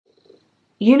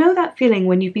You know that feeling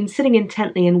when you've been sitting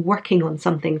intently and working on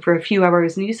something for a few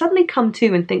hours and you suddenly come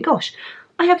to and think, gosh,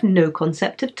 I have no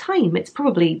concept of time. It's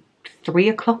probably 3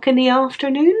 o'clock in the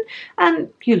afternoon, and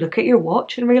you look at your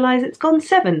watch and realise it's gone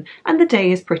 7 and the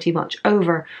day is pretty much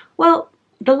over. Well,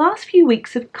 the last few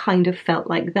weeks have kind of felt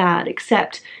like that,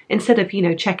 except instead of,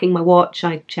 checking my watch,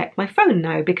 I check my phone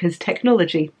now because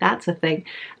technology, that's a thing.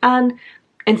 And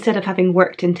instead of having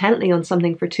worked intently on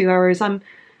something for 2 hours, I'm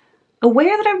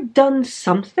aware that I've done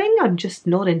something. I'm just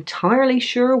not entirely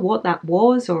sure what that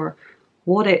was or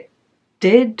what it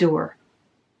did or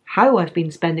how I've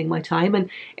been spending my time. And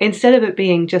instead of it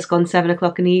being just gone 7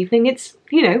 o'clock in the evening, it's,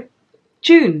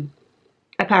 June,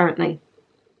 apparently.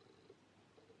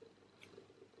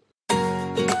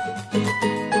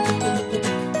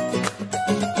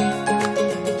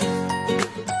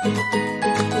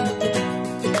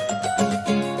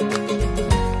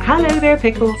 Hello there,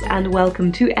 Pickles, and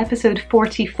welcome to episode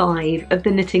 45 of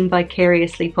the Knitting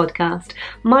Vicariously podcast.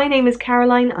 My name is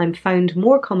Caroline. I'm found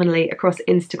more commonly across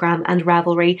Instagram and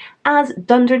Ravelry as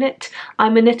dunderknit.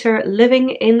 I'm a knitter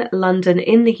living in London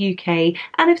in the UK,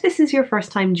 and if this is your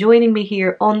first time joining me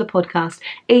here on the podcast,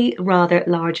 a rather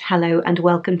large hello and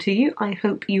welcome to you. I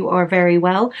hope you are very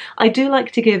well. I do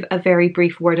like to give a very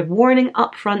brief word of warning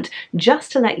up front,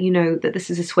 just to let you know that this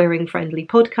is a swearing friendly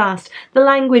podcast. The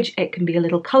language, it can be a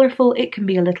little colourful, it can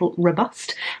be a little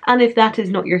robust, and if that is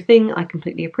not your thing, I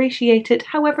completely appreciate it.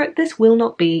 However, this will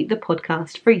not be the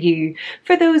podcast for you.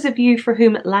 For those of you for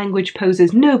whom language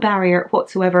poses no barrier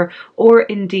whatsoever, or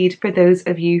indeed for those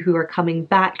of you who are coming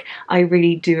back, I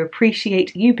really do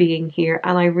appreciate you being here,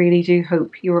 and I really do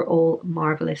hope you're all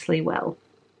marvellously well.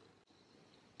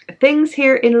 Things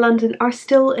here in London are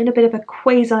still in a bit of a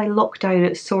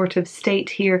quasi-lockdown sort of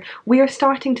state here. We are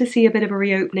starting to see a bit of a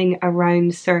reopening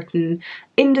around certain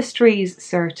industries,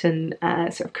 certain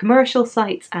sort of commercial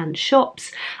sites and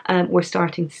shops. We're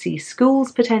starting to see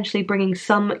schools potentially bringing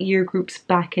some year groups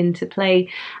back into play,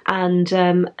 and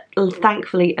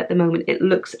thankfully at the moment it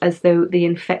looks as though the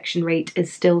infection rate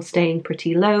is still staying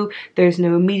pretty low. There's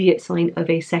no immediate sign of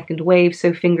a second wave,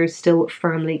 so fingers still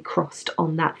firmly crossed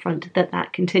on that front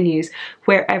that continues.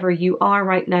 Wherever you are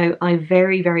right now, I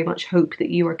very, very much hope that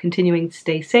you are continuing to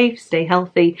stay safe, stay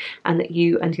healthy, and that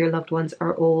you and your loved ones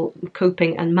are all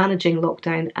coping and managing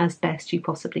lockdown as best you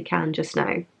possibly can just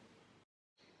now.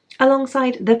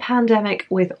 Alongside the pandemic,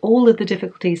 with all of the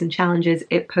difficulties and challenges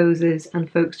it poses and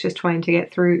folks just trying to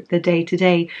get through the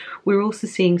day-to-day, we're also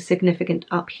seeing significant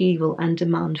upheaval and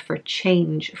demand for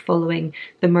change following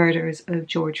the murders of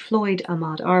George Floyd,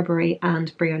 Ahmaud Arbery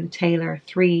and Breonna Taylor,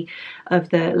 3 of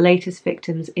the latest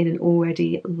victims in an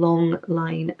already long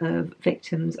line of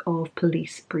victims of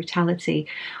police brutality.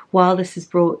 While this has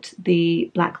brought the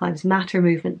Black Lives Matter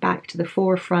movement back to the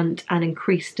forefront and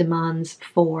increased demands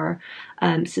for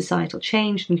societal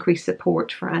change, increased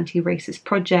support for anti-racist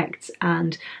projects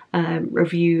and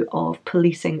review of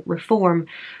policing reform,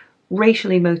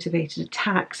 racially motivated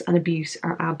attacks and abuse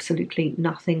are absolutely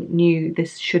nothing new.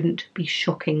 This shouldn't be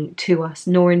shocking to us,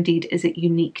 nor indeed is it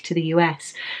unique to the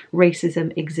US.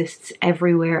 Racism exists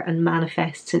everywhere and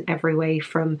manifests in every way,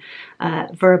 from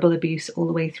verbal abuse all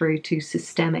the way through to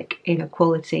systemic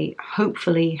inequality.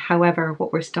 Hopefully, however,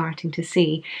 what we're starting to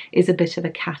see is a bit of a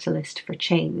catalyst for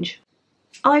change.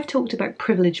 I've talked about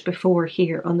privilege before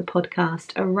here on the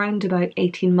podcast around about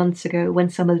 18 months ago, when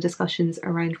some of the discussions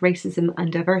around racism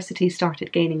and diversity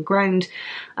started gaining ground.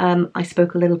 I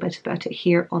spoke a little bit about it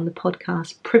here on the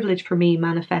podcast. Privilege for me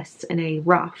manifests in a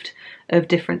raft of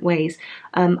different ways.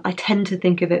 I tend to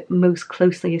think of it most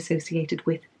closely associated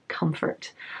with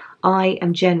comfort. I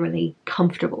am generally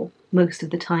comfortable most of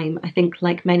the time. I think,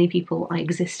 like many people, I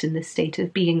exist in this state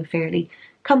of being fairly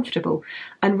comfortable.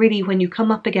 And really, when you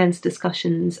come up against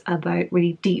discussions about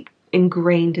really deep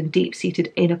ingrained and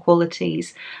deep-seated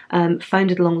inequalities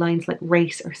founded along lines like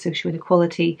race or social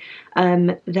inequality,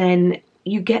 then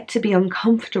you get to be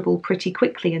uncomfortable pretty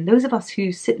quickly. And those of us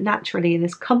who sit naturally in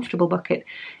this comfortable bucket,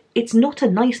 it's not a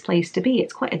nice place to be.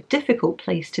 It's quite a difficult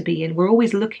place to be, and we're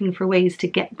always looking for ways to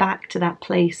get back to that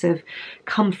place of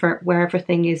comfort where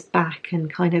everything is back and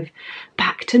kind of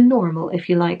back to normal, if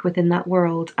you like, within that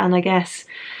world. And I guess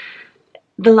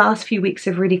the last few weeks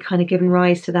have really kind of given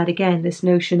rise to that again, this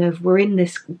notion of we're in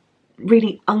this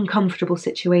really uncomfortable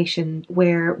situation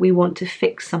where we want to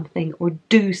fix something or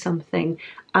do something,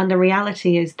 and the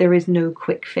reality is there is no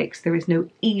quick fix, there is no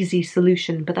easy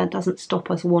solution, but that doesn't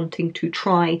stop us wanting to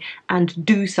try and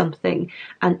do something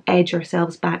and edge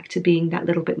ourselves back to being that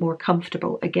little bit more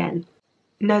comfortable again.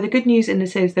 Now, the good news in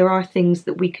this is there are things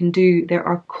that we can do, there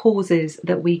are causes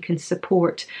that we can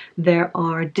support, there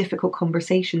are difficult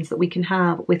conversations that we can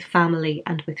have with family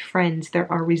and with friends, there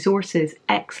are resources,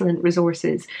 excellent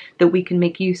resources that we can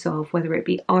make use of, whether it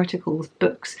be articles,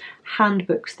 books,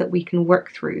 handbooks that we can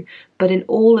work through. But in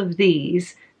all of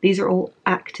these are all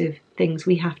active things.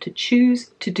 We have to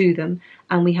choose to do them,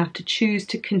 and we have to choose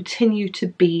to continue to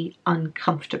be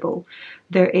uncomfortable.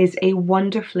 There is a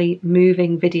wonderfully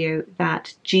moving video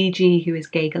that Gigi, who is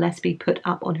Gay Gillespie, put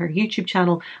up on her YouTube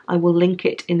channel. I will link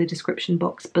it in the description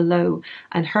box below.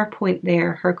 And her point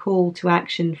there, her call to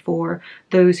action for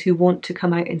those who want to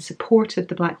come out in support of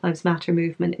the Black Lives Matter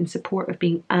movement, in support of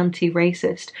being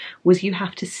anti-racist, was you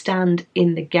have to stand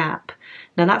in the gap.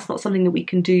 Now, that's not something that we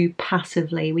can do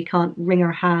passively. We can't wring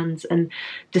our hands and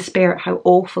despair at how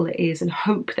awful it is and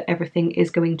hope that everything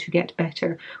is going to get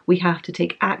better. We have to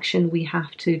take action, we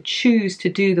have to choose to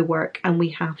do the work, and we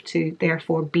have to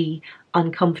therefore be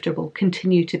uncomfortable,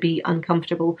 continue to be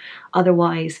uncomfortable.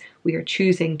 Otherwise, we are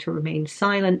choosing to remain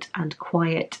silent and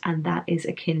quiet, and that is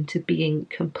akin to being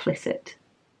complicit.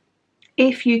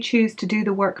 If you choose to do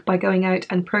the work by going out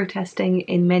and protesting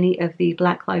in many of the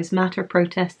Black Lives Matter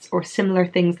protests or similar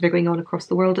things that are going on across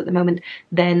the world at the moment,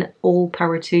 then all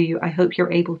power to you. I hope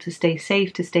you're able to stay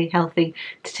safe, to stay healthy,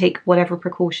 to take whatever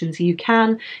precautions you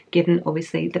can, given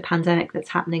obviously the pandemic that's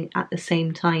happening at the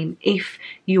same time. If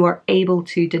you are able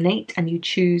to donate and you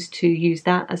choose to use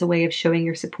that as a way of showing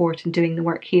your support and doing the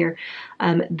work here,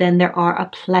 then there are a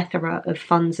plethora of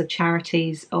funds, of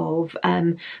charities, of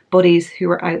bodies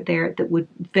who are out there that would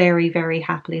very, very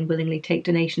happily and willingly take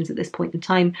donations at this point in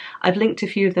time. I've linked a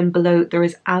few of them below. There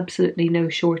is absolutely no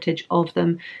shortage of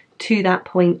them. To that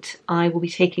point, I will be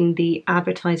taking the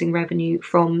advertising revenue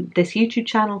from this YouTube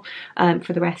channel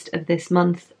for the rest of this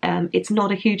month. It's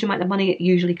not a huge amount of money. It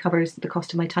usually covers the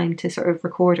cost of my time to sort of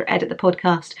record or edit the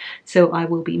podcast. So I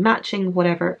will be matching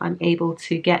whatever I'm able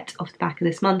to get off the back of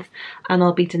this month, and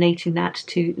I'll be donating that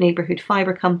to Neighbourhood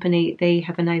Fibre Company. They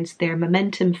have announced their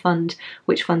Momentum Fund,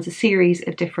 which funds a series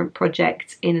of different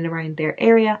projects in and around their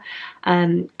area.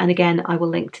 And again, I will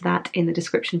link to that in the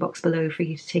description box below for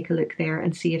you to take a look there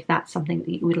and see if that's something that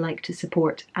you would like to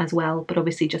support as well. But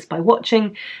obviously, just by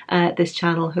watching this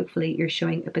channel, hopefully you're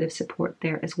showing a bit of support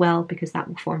there as well, because that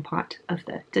will form part of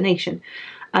the donation.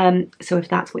 So if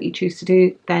that's what you choose to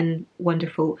do, then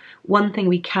wonderful. One thing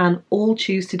we can all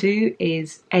choose to do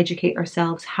is educate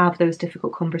ourselves, have those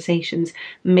difficult conversations,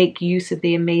 make use of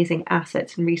the amazing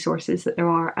assets and resources that there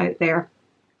are out there,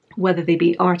 whether they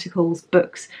be articles,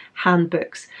 books,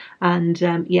 handbooks, and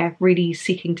yeah, really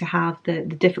seeking to have the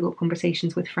difficult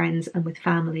conversations with friends and with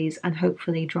families, and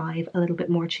hopefully drive a little bit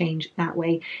more change that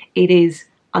way. It is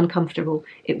uncomfortable,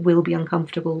 it will be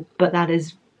uncomfortable, but that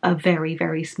is a very,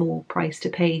 very small price to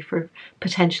pay for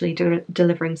potentially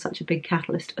delivering such a big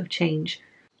catalyst of change.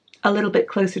 A little bit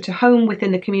closer to home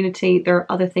within the community, there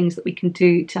are other things that we can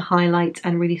do to highlight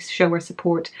and really show our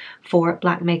support for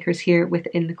Black makers here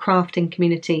within the crafting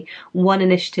community. One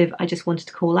initiative I just wanted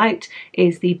to call out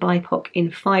is the BIPOC in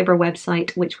Fibre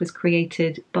website, which was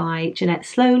created by Jeanette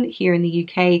Sloan here in the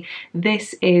UK.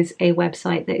 This is a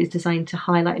website that is designed to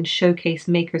highlight and showcase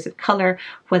makers of colour,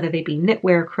 whether they be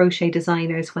knitwear, crochet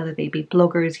designers, whether they be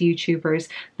bloggers, YouTubers.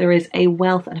 There is a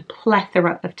wealth and a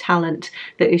plethora of talent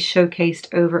that is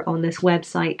showcased over on this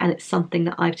website, and it's something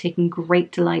that I've taken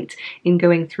great delight in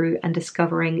going through and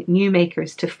discovering new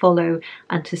makers to follow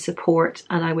and to support,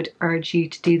 and I would urge you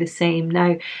to do the same.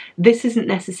 Now, this isn't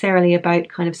necessarily about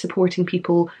kind of supporting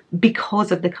people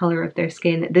because of the colour of their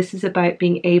skin. This is about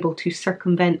being able to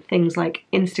circumvent things like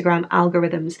Instagram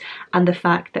algorithms and the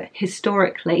fact that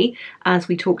historically, as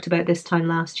we talked about this time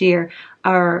last year,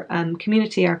 our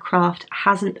community, our craft,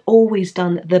 hasn't always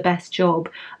done the best job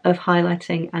of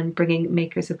highlighting and bringing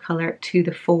makers of colour to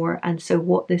the fore. And so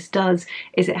what this does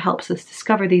is it helps us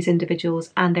discover these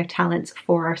individuals and their talents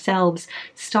for ourselves,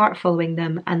 start following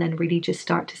them, and then really just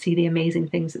start to see the amazing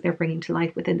things that they're bringing to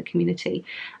life within the community,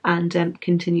 and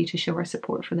continue to show our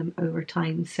support for them over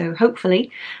time. So hopefully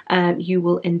you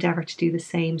will endeavour to do the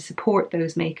same, support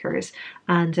those makers,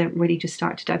 and really just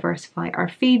start to diversify our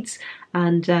feeds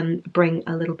and bring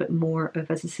a little bit more of,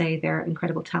 as I say, their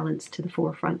incredible talents to the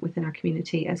forefront within our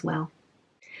community as well.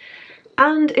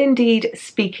 And indeed,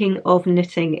 speaking of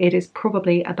knitting, it is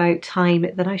probably about time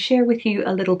that I share with you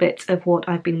a little bit of what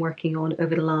I've been working on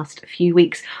over the last few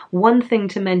weeks. One thing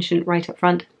to mention right up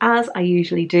front, as I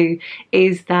usually do,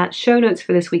 is that show notes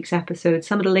for this week's episode,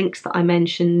 some of the links that I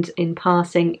mentioned in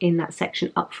passing in that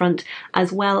section up front,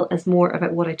 as well as more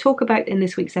about what I talk about in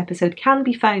this week's episode, can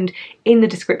be found in the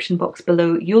description box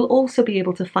below. You'll also be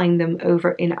able to find them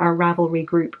over in our Ravelry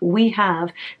group. We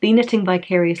have the Knitting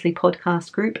Vicariously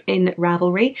podcast group in Ravelry.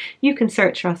 You can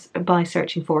search us by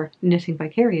searching for Knitting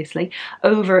Vicariously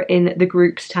over in the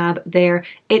groups tab there.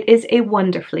 It is a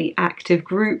wonderfully active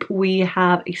group. We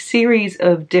have a series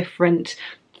of different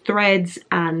threads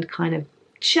and kind of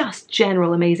just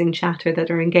general amazing chatter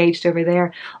that are engaged over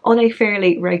there on a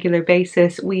fairly regular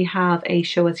basis. We have a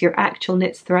show us your actual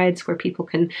knits threads where people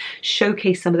can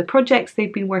showcase some of the projects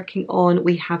they've been working on.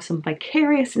 We have some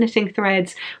vicarious knitting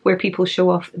threads where people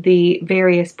show off the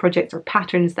various projects or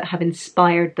patterns that have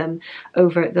inspired them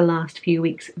over the last few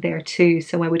weeks there too.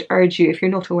 So I would urge you, if you're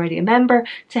not already a member,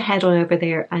 to head on over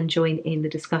there and join in the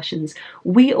discussions.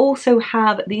 We also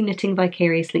have the Knitting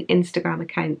Vicariously Instagram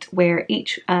account where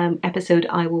each episode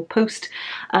I will post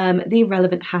the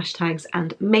relevant hashtags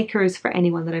and makers for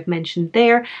anyone that I've mentioned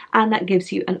there, and that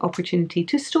gives you an opportunity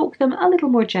to stalk them a little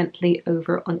more gently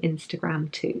over on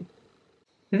Instagram too.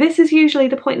 This is usually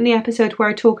the point in the episode where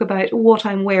I talk about what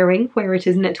I'm wearing, where it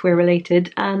is knitwear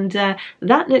related, and that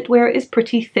knitwear is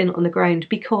pretty thin on the ground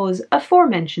because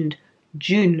aforementioned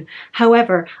June.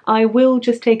 However, I will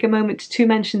just take a moment to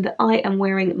mention that I am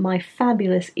wearing my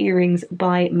fabulous earrings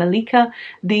by Malika.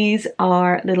 These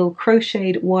are little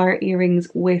crocheted wire earrings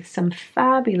with some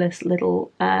fabulous little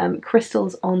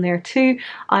crystals on there too.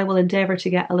 I will endeavour to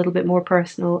get a little bit more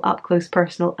personal, up close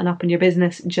personal and up in your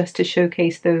business just to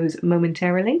showcase those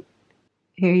momentarily.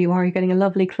 Here you are, you're getting a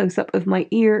lovely close-up of my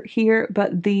ear here,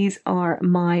 but these are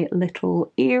my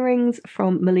little earrings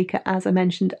from Malika. As I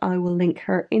mentioned, I will link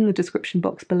her in the description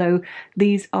box below.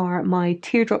 These are my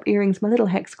teardrop earrings, my little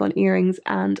hexagon earrings,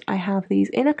 and I have these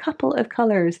in a couple of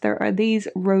colours. There are these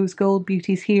rose gold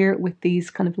beauties here with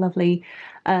these kind of lovely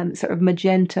sort of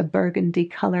magenta burgundy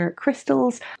colour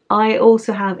crystals. I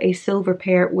also have a silver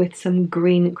pair with some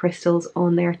green crystals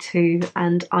on there too,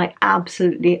 and I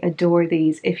absolutely adore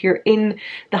these. If you're in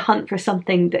the hunt for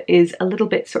something that is a little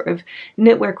bit sort of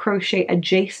knitwear crochet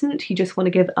adjacent, you just want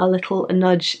to give a little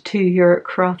nudge to your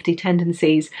crafty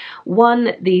tendencies.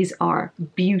 One, these are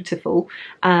beautiful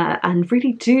and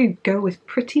really do go with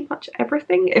pretty much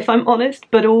everything, if I'm honest,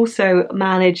 but also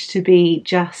manage to be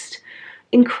just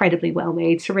incredibly well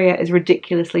made. Soraya is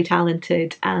ridiculously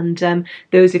talented, and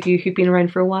those of you who've been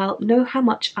around for a while know how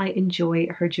much I enjoy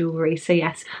her jewellery. So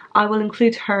yes, I will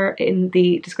include her in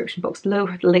the description box below,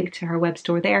 the link to her web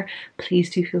store there. Please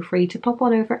do feel free to pop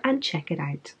on over and check it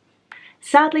out.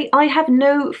 Sadly, I have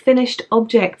no finished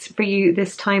objects for you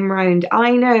this time round.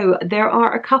 I know there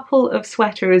are a couple of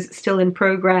sweaters still in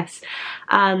progress,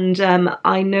 and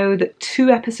I know that 2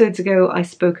 episodes ago I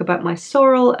spoke about my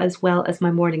sorrel as well as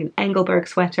my Morning and Engelberg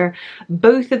sweater.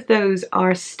 Both of those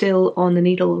are still on the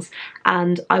needles,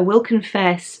 and I will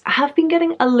confess, I have been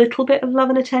getting a little bit of love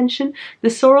and attention. The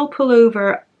sorrel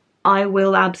pullover, I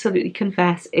will absolutely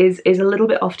confess, is a little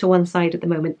bit off to one side at the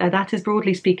moment. Now that is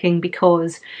broadly speaking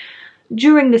because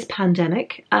during this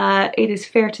pandemic, it is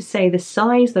fair to say the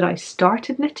size that I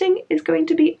started knitting is going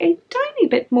to be a tiny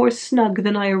bit more snug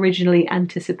than I originally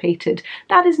anticipated.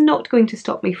 That is not going to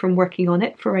stop me from working on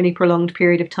it for any prolonged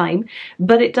period of time,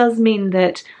 but it does mean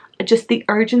that just the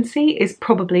urgency is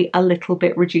probably a little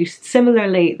bit reduced.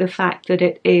 Similarly, the fact that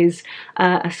it is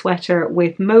a sweater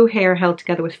with mohair held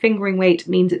together with fingering weight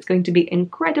means it's going to be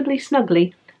incredibly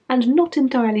snuggly and not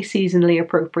entirely seasonally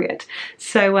appropriate.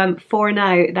 So for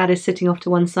now, that is sitting off to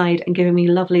one side and giving me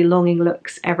lovely longing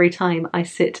looks every time I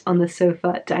sit on the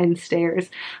sofa downstairs.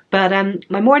 But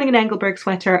my Morning and Engelberg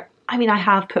sweater, I mean, I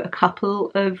have put a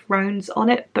couple of rounds on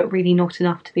it, but really not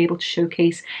enough to be able to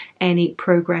showcase any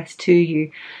progress to you.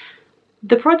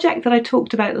 The project that I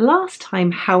talked about last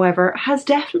time, however, has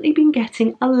definitely been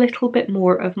getting a little bit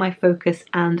more of my focus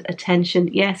and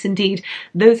attention. Yes, indeed,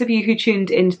 those of you who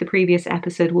tuned into the previous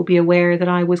episode will be aware that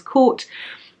I was caught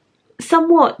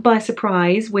somewhat by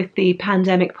surprise with the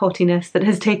pandemic pottiness that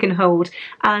has taken hold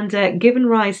and given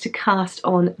rise to cast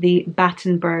on the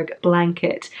Battenberg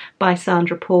blanket by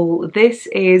Sandra Paul. This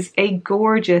is a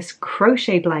gorgeous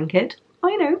crochet blanket,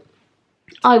 I know.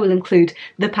 I will include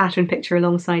the pattern picture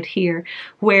alongside here,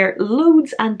 where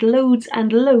loads and loads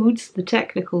and loads, the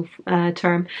technical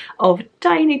term, of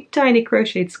tiny, tiny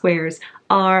crocheted squares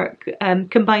are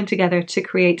combined together to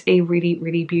create a really,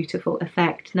 really beautiful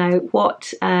effect. Now,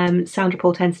 what Sandra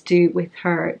Paul tends to do with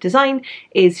her design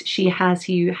is she has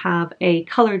you have a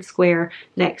coloured square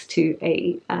next to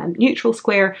a neutral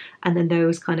square, and then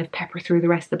those kind of pepper through the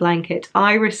rest of the blanket.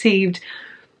 I received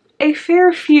a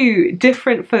fair few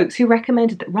different folks who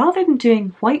recommended that rather than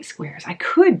doing white squares, I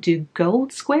could do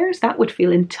gold squares. That would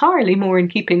feel entirely more in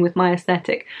keeping with my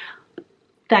aesthetic.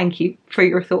 Thank you for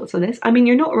your thoughts on this. I mean,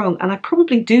 you're not wrong, and I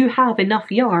probably do have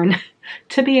enough yarn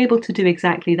to be able to do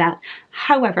exactly that.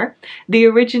 However, the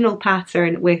original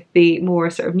pattern with the more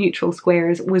sort of neutral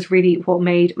squares was really what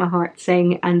made my heart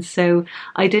sing, and so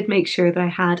I did make sure that I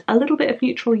had a little bit of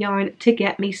neutral yarn to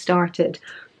get me started.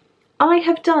 I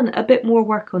have done a bit more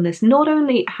work on this. Not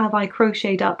only have I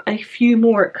crocheted up a few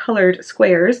more coloured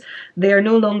squares, they are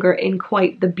no longer in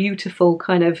quite the beautiful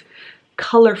kind of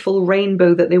colourful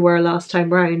rainbow that they were last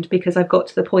time round, because I've got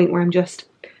to the point where I'm just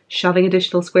shoving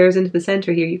additional squares into the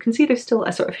centre here. You can see there's still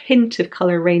a sort of hint of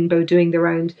colour rainbow doing the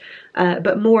round,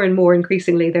 but more and more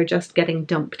increasingly they're just getting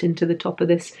dumped into the top of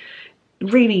this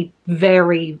really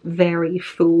very, very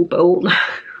full bowl.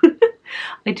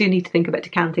 I do need to think about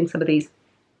decanting some of these.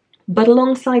 But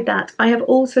alongside that, I have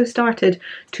also started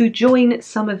to join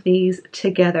some of these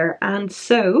together. And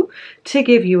so, to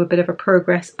give you a bit of a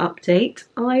progress update,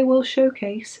 I will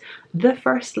showcase the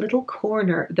first little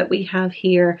corner that we have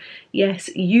here.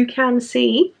 Yes, you can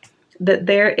see that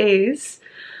there is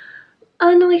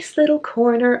a nice little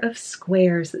corner of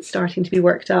squares that's starting to be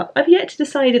worked up. I've yet to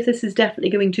decide if this is definitely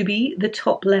going to be the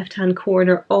top left-hand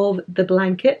corner of the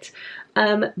blanket.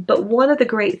 But one of the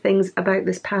great things about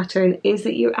this pattern is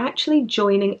that you're actually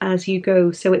joining as you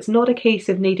go. So it's not a case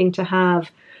of needing to have,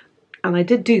 and I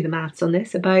did do the maths on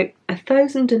this, about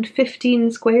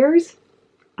 1,015 squares.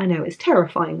 I know, it's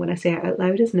terrifying when I say it out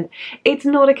loud, isn't it? It's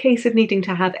not a case of needing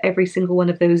to have every single one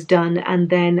of those done and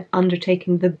then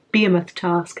undertaking the behemoth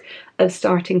task of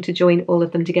starting to join all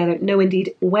of them together. No,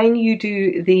 indeed, when you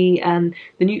do the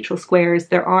neutral squares,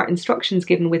 there are instructions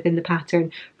given within the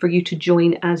pattern for you to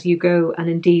join as you go. And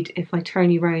indeed, if I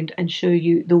turn you around and show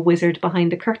you the wizard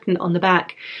behind the curtain on the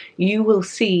back, you will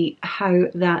see how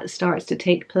that starts to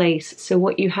take place. So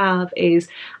what you have is,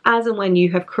 as and when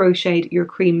you have crocheted your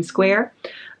cream square,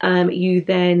 you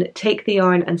then take the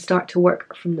yarn and start to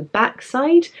work from the back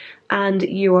side, and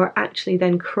you are actually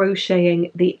then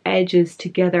crocheting the edges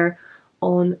together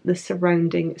on the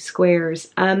surrounding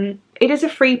squares. It is a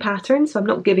free pattern, so I'm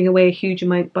not giving away a huge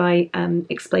amount by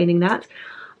explaining that.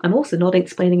 I'm also not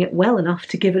explaining it well enough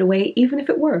to give it away, even if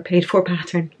it were a paid for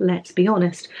pattern, let's be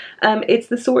honest. It's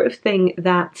the sort of thing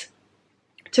that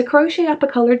to crochet up a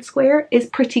coloured square is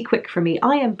pretty quick for me.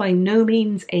 I am by no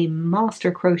means a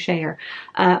master crocheter.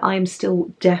 I'm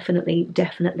still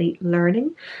definitely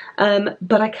learning.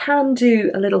 But I can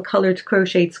do a little coloured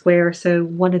crocheted square, so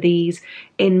one of these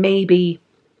in maybe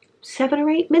 7 or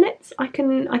 8 minutes. I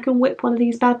can whip one of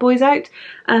these bad boys out.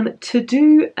 To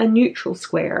do a neutral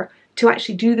square, to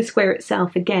actually do the square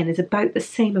itself again, is about the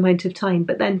same amount of time,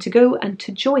 but then to go and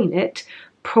to join it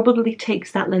probably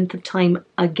takes that length of time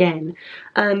again,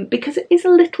 because it is a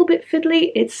little bit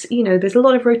fiddly. It's, you know, there's a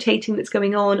lot of rotating that's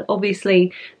going on.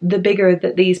 Obviously, the bigger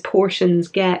that these portions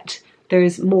get,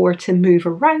 there's more to move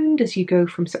around as you go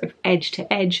from sort of edge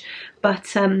to edge,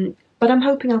 but I'm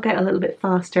hoping I'll get a little bit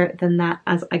faster than that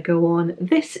as I go on.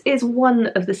 This is one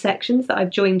of the sections that I've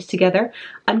joined together.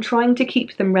 I'm trying to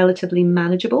keep them relatively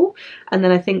manageable, and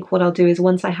then I think what I'll do is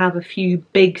once I have a few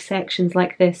big sections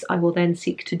like this, I will then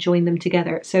seek to join them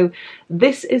together. So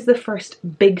this is the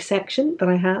first big section that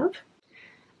I have.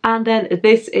 And then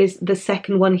this is the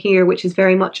second one here, which is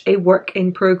very much a work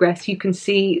in progress. You can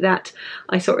see that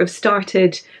I sort of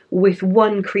started with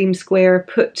one cream square,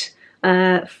 put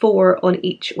 4 on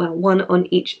each, well, 1 on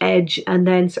each edge, and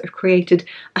then sort of created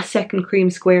a second cream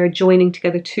square, joining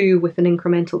together 2 with an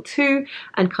incremental 2,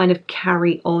 and kind of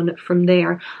carry on from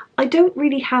there. I don't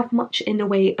really have much in the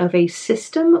way of a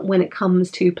system when it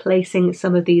comes to placing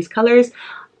some of these colours.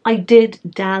 I did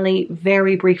dally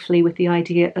very briefly with the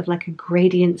idea of like a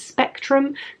gradient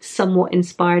spectrum, somewhat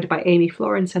inspired by Amy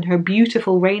Florence and her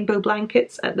beautiful rainbow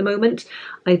blankets at the moment.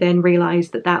 I then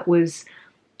realised that that was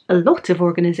a lot of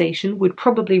organisation, would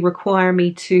probably require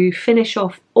me to finish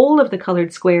off all of the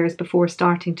coloured squares before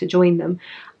starting to join them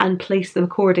and place them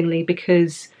accordingly,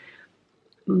 because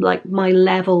like my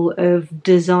level of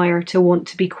desire to want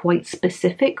to be quite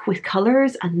specific with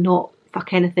colours and not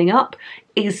fuck anything up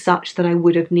is such that I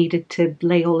would have needed to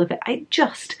lay all of it.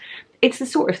 it's the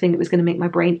sort of thing that was going to make my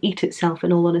brain eat itself,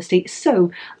 in all honesty.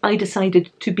 So I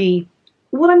decided to be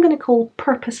what I'm going to call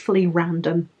purposefully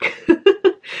random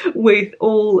with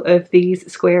all of these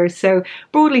squares. So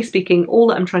broadly speaking, all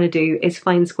that I'm trying to do is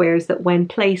find squares that when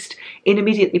placed in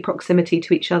immediately proximity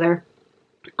to each other,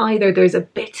 either there's a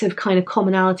bit of kind of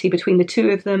commonality between the two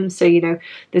of them, so you know,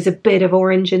 there's a bit of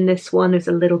orange in this one, there's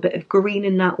a little bit of green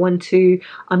in that one too.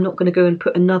 I'm not going to go and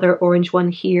put another orange one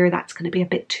here, that's going to be a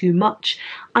bit too much.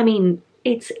 I mean,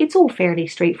 it's all fairly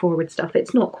straightforward stuff.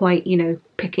 It's not quite, you know,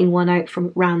 picking one out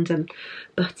from random,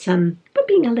 but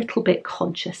being a little bit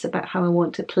conscious about how I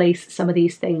want to place some of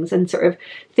these things, and sort of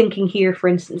thinking here, for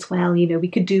instance, well, you know, we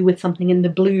could do with something in the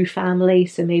blue family,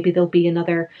 so maybe there'll be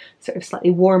another sort of slightly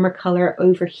warmer colour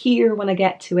over here when I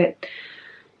get to it.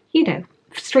 You know,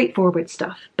 straightforward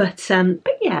stuff, but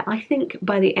yeah, I think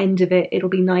by the end of it it'll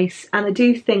be nice. And I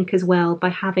do think as well, by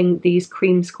having these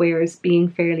cream squares being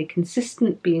fairly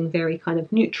consistent, being very kind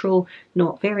of neutral,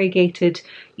 not variegated,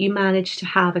 you manage to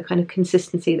have a kind of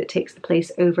consistency that takes the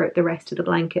place over the rest of the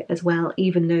blanket as well,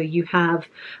 even though you have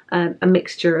a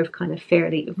mixture of kind of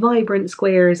fairly vibrant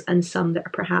squares and some that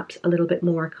are perhaps a little bit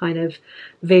more kind of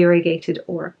variegated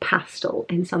or pastel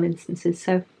in some instances.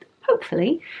 So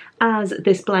hopefully, as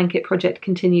this blanket project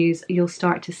continues, you'll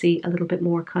start to see a little bit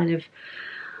more kind of,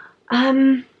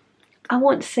 I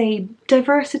want to say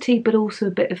diversity, but also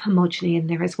a bit of homogeny in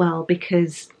there as well,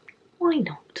 because why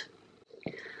not?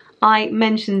 I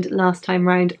mentioned last time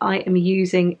round I am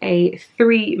using a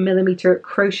 3mm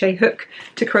crochet hook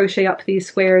to crochet up these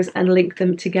squares and link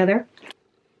them together.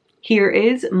 Here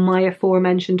is my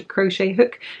aforementioned crochet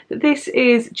hook. This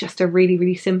is just a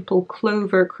really simple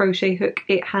clover crochet hook.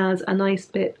 It has a nice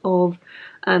bit of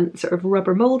sort of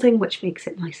rubber moulding, which makes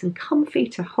it nice and comfy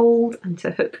to hold and to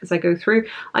hook as I go through.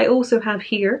 I also have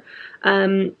here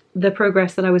the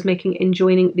progress that I was making in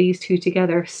joining these two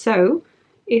together. So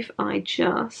if I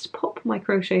just pop my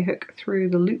crochet hook through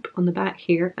the loop on the back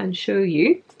here and show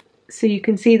you, so you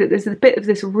can see that there's a bit of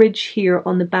this ridge here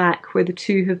on the back where the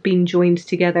two have been joined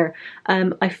together.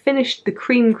 I finished the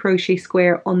cream crochet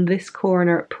square on this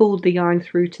corner, pulled the yarn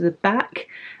through to the back,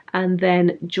 and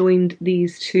then joined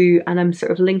these two, and I'm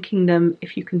sort of linking them,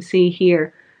 if you can see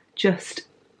here, just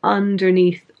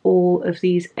underneath all of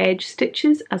these edge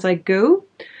stitches as I go.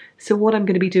 So what I'm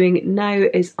going to be doing now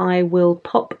is I will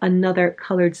pop another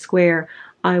coloured square.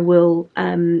 I will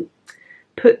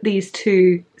put these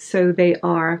two so they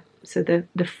are, so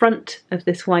the front of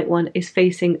this white one is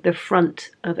facing the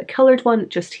front of a coloured one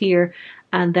just here,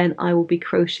 and then I will be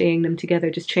crocheting them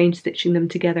together, just chain stitching them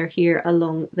together here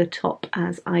along the top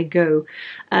as I go,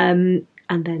 and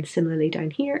then similarly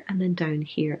down here and then down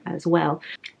here as well.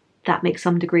 That makes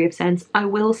some degree of sense. I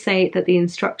will say that the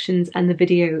instructions and the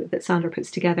video that Sandra puts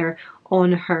together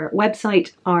on her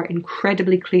website are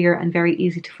incredibly clear and very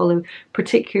easy to follow,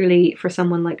 particularly for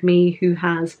someone like me who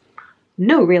has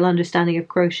no real understanding of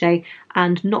crochet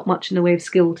and not much in the way of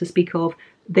skill to speak of.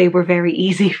 They were very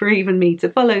easy for even me to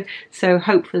follow, so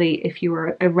hopefully if you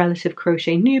are a relative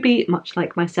crochet newbie, much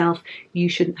like myself, you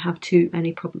shouldn't have too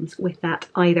many problems with that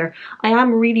either. I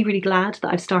am really glad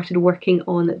that I've started working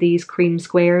on these cream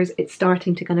squares. It's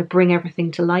starting to kind of bring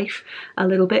everything to life a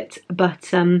little bit,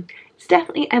 but it's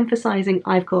definitely emphasising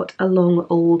I've got a long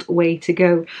old way to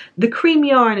go. The cream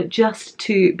yarn, just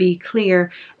to be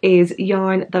clear, is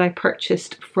yarn that I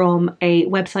purchased from a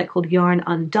website called Yarn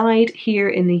Undyed here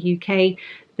in the UK.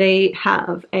 They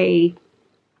have a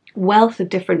wealth of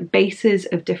different bases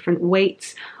of different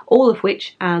weights, all of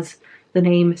which, as the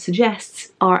name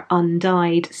suggests, are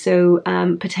undyed. So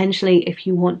potentially if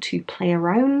you want to play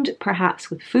around perhaps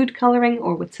with food colouring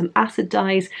or with some acid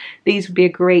dyes, these would be a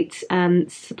great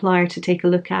supplier to take a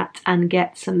look at and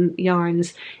get some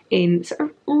yarns in sort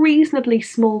of reasonably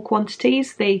small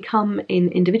quantities. They come in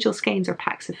individual skeins or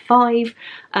packs of 5.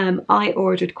 I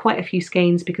ordered quite a few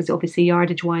skeins because obviously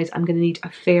yardage wise I'm going to need a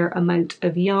fair amount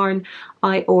of yarn.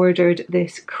 I ordered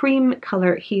this cream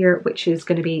colour here, which is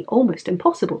going to be almost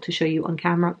impossible to show you on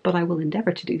camera, but I will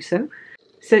endeavour to do so.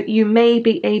 So you may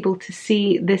be able to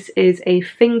see this is a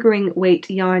fingering weight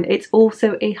yarn. It's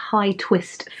also a high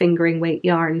twist fingering weight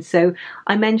yarn. So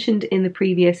I mentioned in the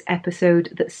previous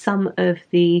episode that some of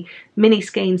the mini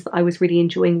skeins that I was really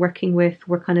enjoying working with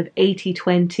were kind of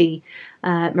 80-20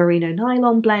 merino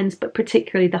nylon blends, but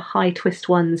particularly the high twist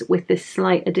ones with this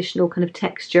slight additional kind of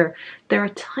texture. They're a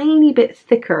tiny bit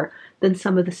thicker than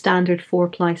some of the standard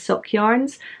 4-ply sock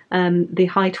yarns. The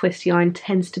high twist yarn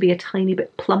tends to be a tiny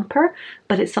bit plumper,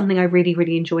 but it's something I really,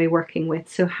 really enjoy working with.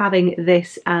 So having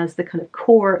this as the kind of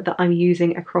core that I'm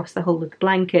using across the whole of the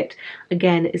blanket,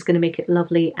 again, is going to make it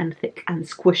lovely and thick and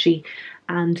squishy,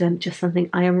 and just something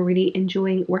I am really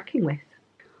enjoying working with.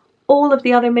 All of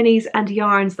the other minis and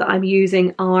yarns that I'm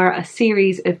using are a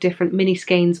series of different mini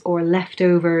skeins or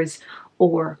leftovers,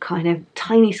 or kind of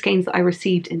tiny skeins that I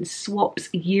received in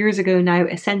swaps years ago now.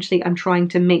 Essentially, I'm trying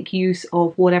to make use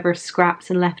of whatever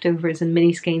scraps and leftovers and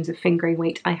mini skeins of fingering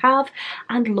weight I have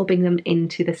and lobbing them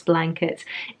into this blanket.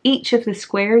 Each of the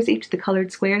squares, each of the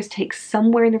coloured squares, takes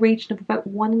somewhere in the region of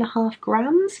about 1.5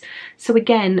 grams. So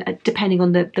again, depending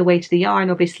on the weight of the yarn,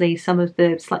 obviously some of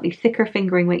the slightly thicker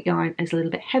fingering weight yarn is a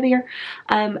little bit heavier,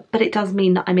 but it does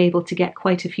mean that I'm able to get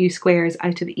quite a few squares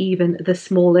out of even the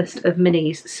smallest of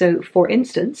minis. So for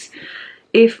instance,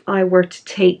 if I were to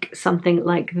take something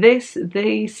like this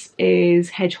is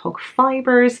Hedgehog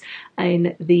Fibres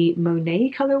in the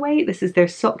Monet colourway. This is their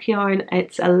sock yarn.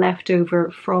 It's a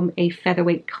leftover from a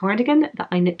featherweight cardigan that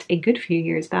I knit a good few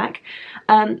years back.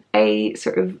 A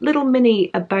sort of little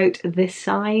mini about this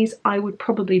size, I would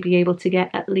probably be able to get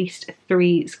at least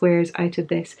 3 squares out of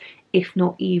this, if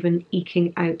not even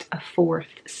eking out a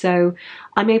 4th. So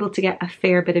I'm able to get a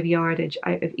fair bit of yardage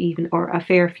out of even, or a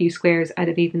fair few squares out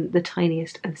of even the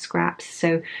tiniest of scraps.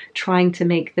 So trying to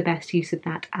make the best use of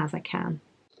that as I can.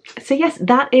 So yes,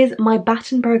 that is my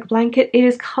Battenberg blanket. It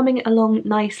is coming along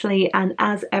nicely, and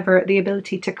as ever, the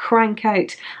ability to crank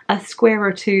out a square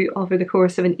or two over the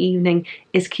course of an evening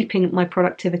is keeping my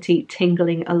productivity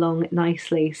tingling along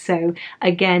nicely. So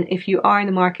again, if you are in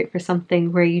the market for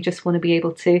something where you just want to be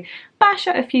able to bash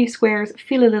out a few squares,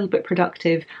 feel a little bit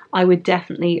productive, I would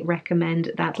definitely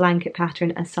recommend that blanket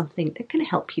pattern as something that can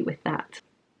help you with that.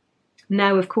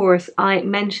 Now, of course, I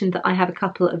mentioned that I have a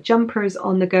couple of jumpers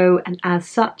on the go, and as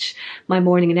such, my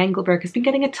morning in Engelberg has been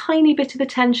getting a tiny bit of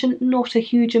attention, not a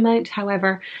huge amount,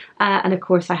 however. And of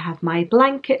course, I have my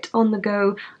blanket on the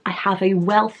go. I have a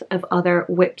wealth of other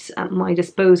whips at my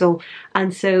disposal,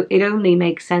 and so it only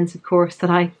makes sense, of course, that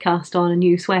I cast on a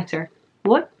new sweater.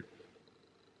 What?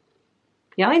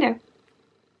 Yeah, I know.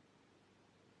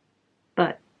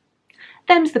 But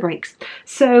them's the breaks.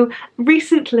 So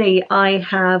recently I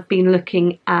have been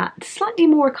looking at slightly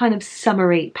more kind of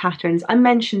summery patterns. I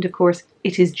mentioned, of course,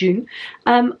 it is June,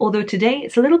 although today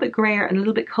it's a little bit grayer and a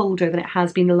little bit colder than it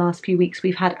has been the last few weeks.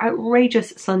 We've had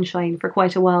outrageous sunshine for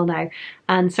quite a while now,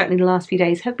 and certainly the last few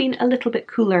days have been a little bit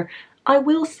cooler. I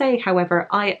will say, however,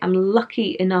 I am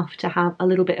lucky enough to have a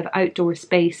little bit of outdoor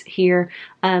space here,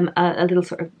 a little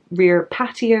sort of rear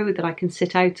patio that I can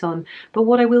sit out on. But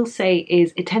what I will say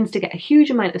is it tends to get a huge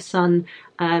amount of sun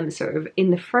sort of in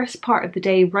the first part of the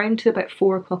day, round to about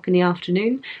 4 o'clock in the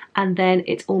afternoon, and then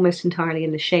it's almost entirely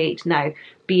in the shade. Now,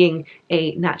 being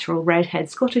a natural redhead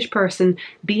Scottish person,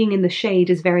 being in the shade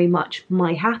is very much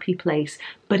my happy place,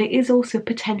 but it is also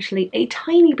potentially a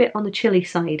tiny bit on the chilly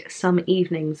side some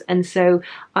evenings, and so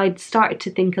I'd started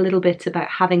to think a little bit about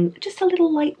having just a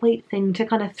little lightweight thing to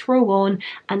kind of throw on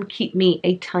and keep me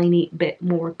a tiny bit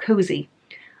more cozy.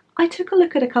 I took a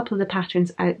look at a couple of the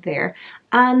patterns out there,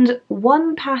 and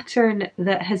one pattern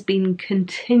that has been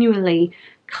continually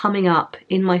coming up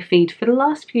in my feed for the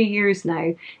last few years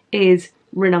now is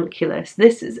Ranunculus.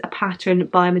 This is a pattern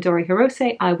by Midori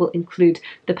Hirose. I will include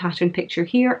the pattern picture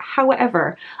here.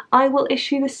 However, I will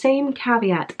issue the same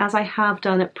caveat as I have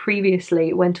done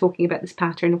previously when talking about this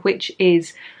pattern, which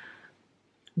is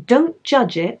don't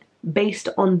judge it based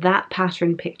on that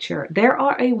pattern picture. There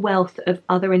are a wealth of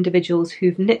other individuals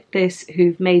who've knit this,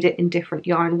 who've made it in different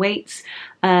yarn weights,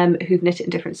 who've knit it in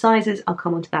different sizes. I'll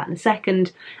come on to that in a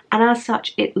second. And as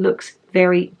such, it looks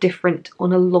very different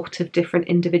on a lot of different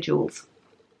individuals.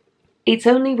 It's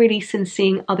only really since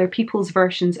seeing other people's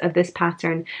versions of this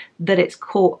pattern that it's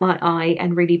caught my eye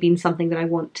and really been something that I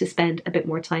want to spend a bit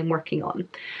more time working on,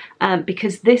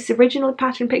 because this original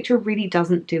pattern picture really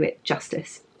doesn't do it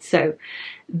justice. So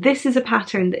this is a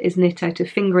pattern that is knit out of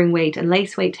fingering weight and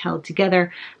lace weight held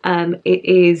together. It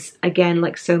is, again,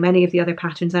 like so many of the other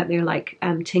patterns out there, like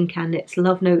Tin Can Knit's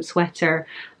Love Note sweater,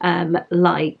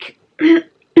 like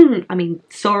I mean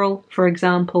Sorrel, for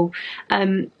example.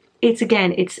 It's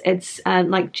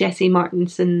like Jessie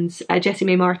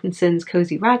May Martinson's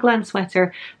Cozy Raglan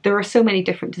sweater. There are so many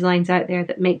different designs out there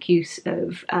that make use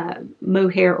of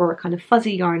mohair or a kind of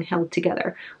fuzzy yarn held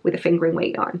together with a fingering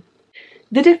weight yarn.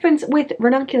 The difference with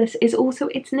Ranunculus is also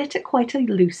it's knit at quite a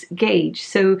loose gauge.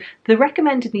 So the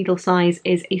recommended needle size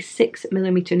is a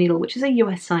 6mm needle, which is a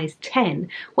US size 10.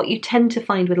 What you tend to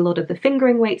find with a lot of the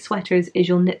fingering weight sweaters is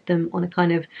you'll knit them on a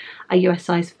kind of a US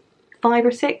size 5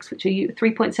 or 6, which are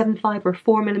 3.75 or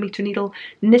 4mm needle.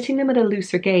 Knitting them at a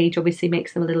looser gauge obviously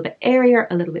makes them a little bit airier,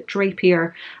 a little bit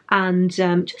drapier, and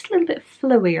just a little bit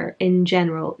flowier in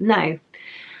general. Now,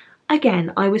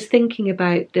 again, I was thinking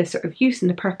about the sort of use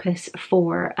and the purpose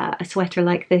for a sweater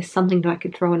like this, something that I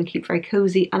could throw on and keep very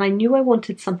cozy, and I knew I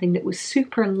wanted something that was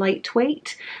super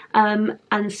lightweight, and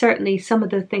certainly some of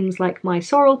the things like my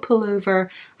sorrel pullover,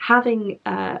 having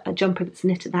a jumper that's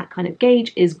knit at that kind of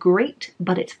gauge is great,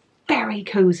 but it's very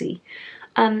cozy.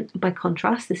 By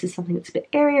contrast, this is something that's a bit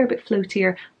airier, a bit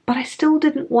floatier, but I still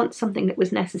didn't want something that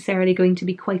was necessarily going to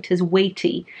be quite as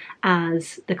weighty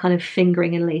as the kind of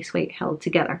fingering and lace weight held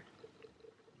together.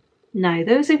 Now,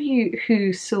 those of you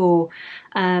who saw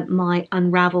my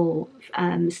Unravel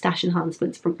stash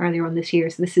enhancements from earlier on this year,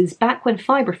 so this is back when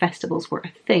fibre festivals were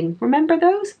a thing. Remember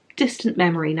those? Distant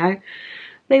memory now.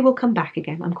 They will come back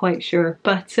again, I'm quite sure.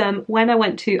 But when I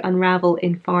went to Unravel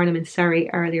in Farnham in Surrey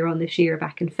earlier on this year,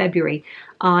 back in February,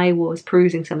 I was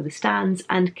perusing some of the stands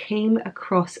and came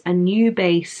across a new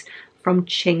base from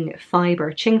Ching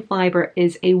Fibre. Ching Fibre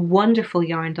is a wonderful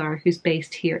yarn dyer who's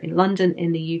based here in London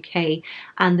in the UK,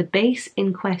 and the base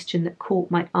in question that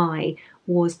caught my eye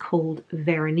was called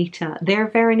Veronita. Their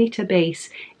Veronita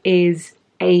base is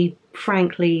a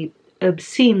frankly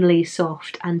obscenely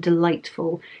soft and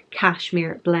delightful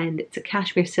cashmere blend. It's a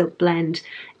cashmere silk blend.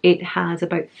 It has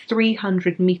about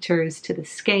 300 meters to the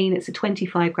skein. It's a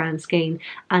 25 gram skein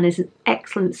and is an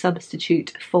excellent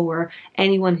substitute for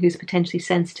anyone who's potentially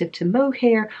sensitive to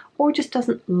mohair or just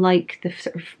doesn't like the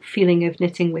sort of feeling of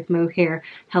knitting with mohair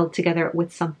held together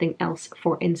with something else,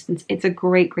 for instance. It's a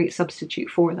great substitute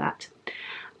for that.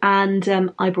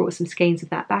 And I brought some skeins of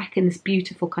that back in this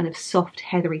beautiful kind of soft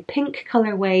heathery pink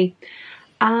colourway,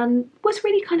 and was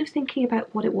really kind of thinking about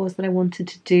what it was that I wanted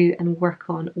to do and work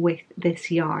on with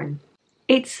this yarn.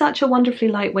 It's such a wonderfully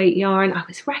lightweight yarn. I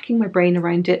was racking my brain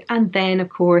around it, and then of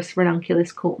course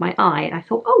Ranunculus caught my eye, and I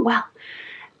thought, oh well,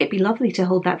 it'd be lovely to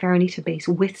hold that Veronita base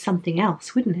with something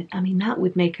else, wouldn't it? I mean, that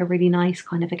would make a really nice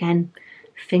kind of, again,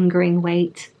 fingering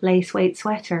weight, lace weight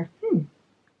sweater.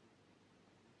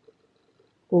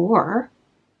 Or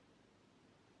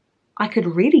I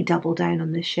could really double down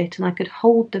on this shit and I could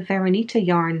hold the Veronita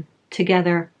yarn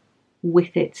together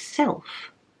with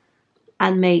itself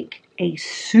and make a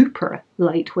super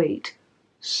lightweight,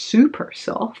 super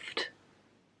soft,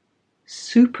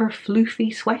 super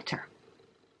floofy sweater.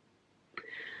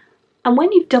 And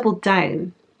when you've doubled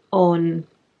down on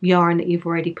yarn that you've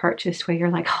already purchased where you're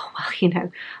like, oh well, you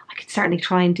know, I could certainly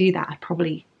try and do that. I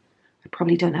probably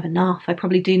don't have enough. I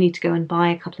probably do need to go and buy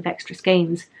a couple of extra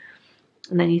skeins.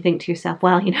 And then you think to yourself,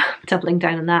 well, you know, I'm doubling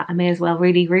down on that. I may as well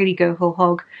really go whole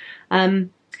hog.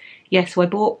 So I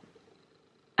bought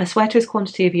a sweater's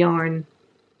quantity of yarn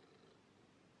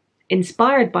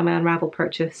inspired by my Unravel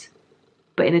purchase,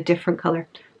 but in a different colour.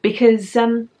 Because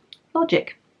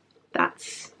logic,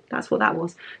 that's what that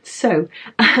was. So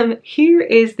here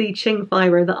is the Ching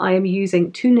Fibre that I am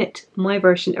using to knit my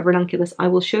version of Ranunculus. I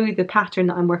will show you the pattern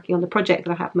that I'm working on, the project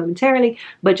that I have momentarily,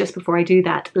 but just before I do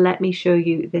that, let me show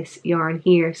you this yarn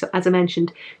here. So as I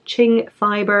mentioned, Ching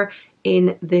Fibre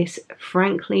in this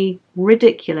frankly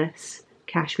ridiculous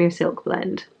cashmere silk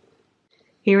blend.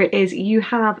 Here it is. You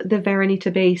have the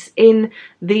Veronita base in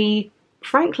the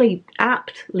frankly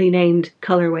aptly named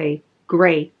colourway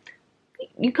grey.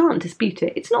 You can't dispute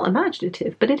it. It's not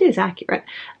imaginative, but it is accurate.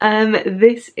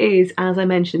 This is, as I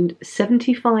mentioned,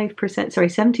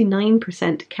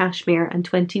 79% cashmere and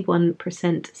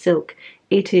 21% silk.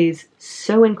 It is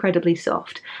so incredibly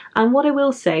soft. And what I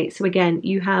will say, so again,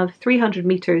 you have 300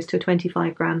 meters to a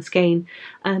 25 gram skein.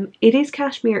 It is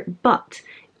cashmere, but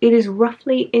it is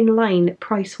roughly in line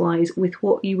price-wise with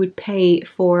what you would pay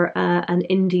for an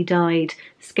indie dyed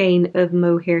skein of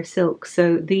mohair silk.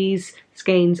 So these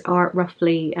skeins are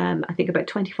roughly, I think, about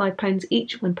 £25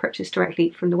 each when purchased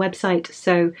directly from the website.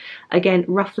 So again,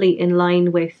 roughly in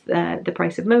line with the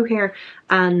price of mohair,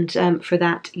 and for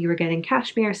that you're getting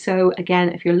cashmere. So again,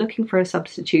 if you're looking for a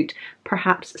substitute,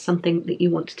 perhaps something that you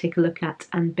want to take a look at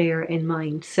and bear in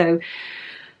mind. So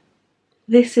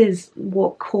this is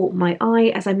what caught my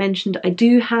eye. As I mentioned, I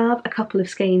do have a couple of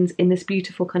skeins in this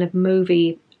beautiful kind of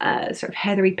mauvey, sort of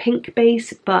heathery pink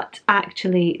base, but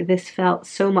actually this felt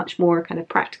so much more kind of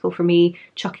practical for me,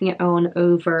 chucking it on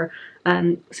over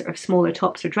sort of smaller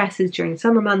tops or dresses during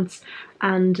summer months,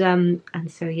 and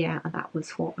so yeah, that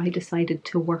was what I decided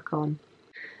to work on.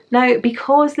 Now,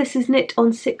 because this is knit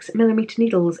on 6mm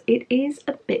needles, it is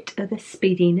a bit of a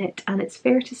speedy knit, and it's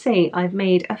fair to say I've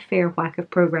made a fair whack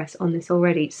of progress on this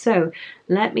already. So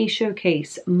let me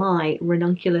showcase my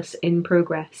Ranunculus in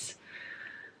progress.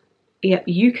 Yep,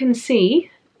 you can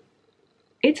see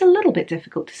It's a little bit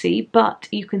difficult to see, but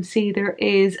you can see there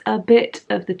is a bit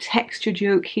of the textured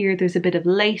yoke here. There's a bit of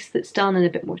lace that's done and a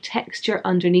bit more texture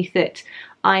underneath it.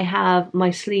 I have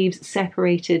my sleeves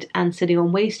separated and sitting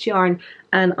on waste yarn,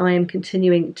 and I am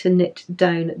continuing to knit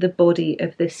down the body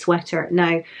of this sweater.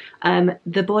 Now,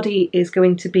 the body is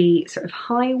going to be sort of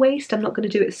high waist. I'm not going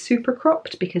to do it super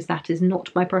cropped because that is not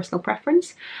my personal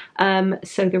preference.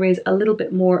 So there is a little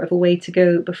bit more of a way to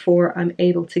go before I'm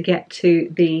able to get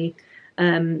to the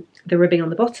ribbing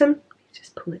on the bottom.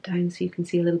 Just pull it down so you can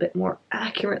see a little bit more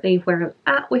accurately where I'm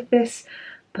at with this.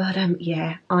 But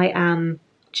yeah, I am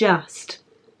just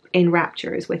in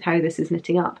raptures with how this is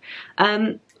knitting up.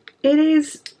 It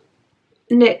is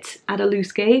knit at a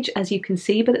loose gauge, as you can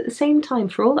see, but at the same time,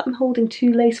 for all that I'm holding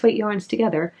two lace weight yarns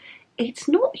together, it's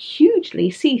not hugely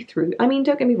see-through. I mean,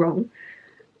 don't get me wrong,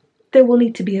 there will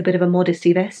need to be a bit of a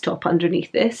modesty vest top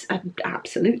underneath this,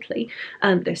 absolutely.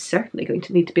 There's certainly going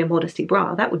to need to be a modesty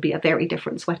bra. That would be a very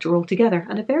different sweater altogether,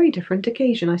 and a very different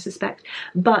occasion, I suspect.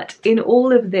 But in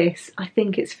all of this, I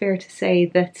think it's fair to say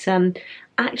that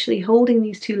actually holding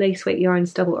these two lace weight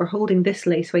yarns double, or holding this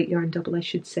lace weight yarn double, I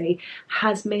should say,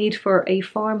 has made for a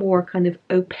far more kind of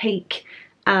opaque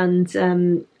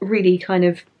and really kind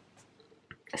of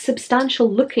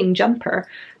substantial looking jumper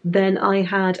than I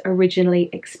had originally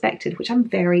expected, which I'm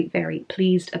very, very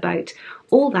pleased about.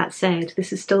 All that said,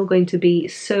 this is still going to be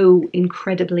so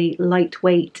incredibly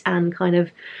lightweight and kind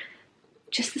of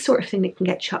just the sort of thing that can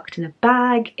get chucked in a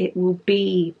bag. It will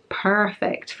be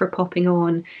perfect for popping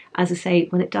on, as I say,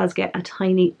 when it does get a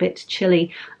tiny bit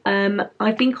chilly.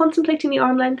 I've been contemplating the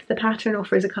arm length. The pattern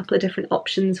offers a couple of different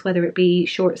options, whether it be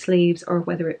short sleeves or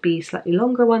whether it be slightly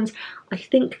longer ones. I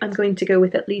think I'm going to go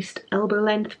with at least elbow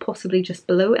length, possibly just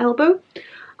below elbow.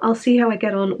 I'll see how I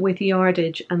get on with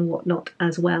yardage and whatnot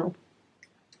as well.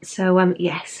 So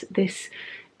yes, this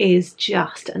is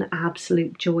just an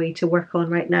absolute joy to work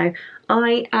on right now.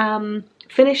 I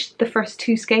finished the first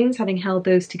two skeins, having held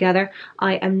those together.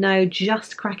 I am now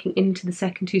just cracking into the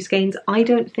second two skeins. I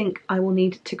don't think I will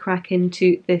need to crack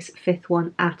into this fifth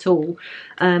one at all.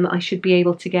 I should be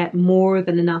able to get more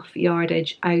than enough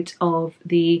yardage out of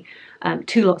the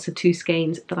two lots of two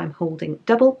skeins that I'm holding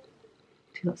double.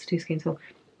 Two lots of two skeins, so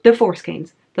the four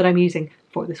skeins that I'm using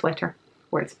for the sweater.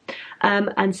 Words.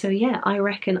 And so yeah, I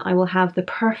reckon I will have the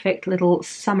perfect little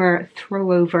summer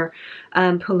throwover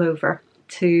pullover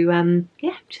to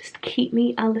yeah, just keep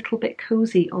me a little bit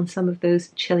cozy on some of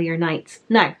those chillier nights.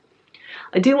 Now,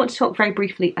 I do want to talk very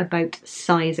briefly about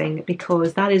sizing,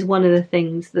 because that is one of the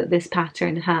things that this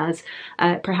pattern has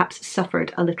perhaps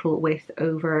suffered a little with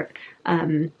over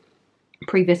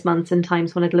previous months and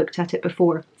times when I'd looked at it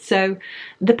before. So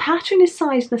the pattern is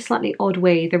sized in a slightly odd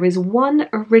way. There is one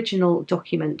original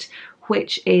document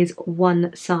which is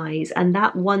one size, and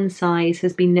that one size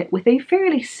has been knit with a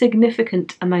fairly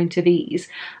significant amount of ease,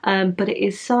 but it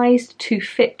is sized to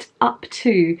fit up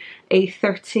to a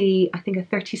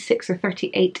 36 or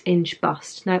 38 inch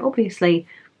bust. Now obviously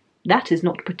that is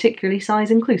not particularly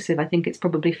size inclusive, I think it's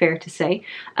probably fair to say.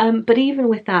 But even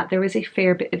with that, there is a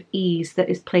fair bit of ease that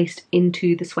is placed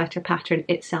into the sweater pattern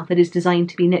itself. It is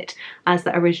designed to be knit, as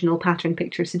the original pattern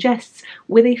picture suggests,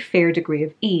 with a fair degree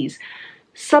of ease.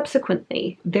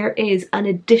 Subsequently, there is an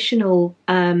additional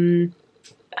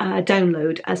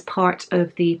download as part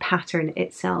of the pattern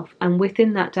itself, and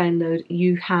within that download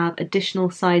you have additional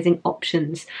sizing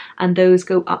options, and those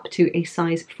go up to a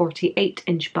size 48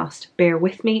 inch bust. Bear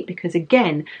with me, because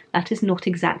again, that is not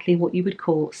exactly what you would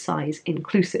call size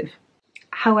inclusive.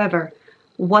 However,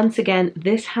 once again,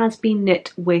 this has been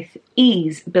knit with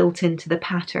ease built into the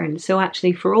pattern. So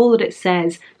actually, for all that it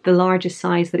says, the largest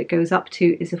size that it goes up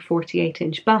to is a 48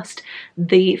 inch bust.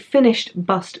 The finished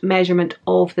bust measurement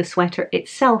of the sweater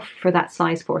itself for that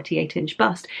size 48 inch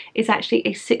bust is actually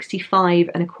a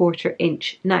 65¼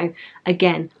 inch. Now,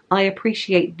 again, I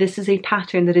appreciate this is a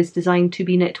pattern that is designed to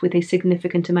be knit with a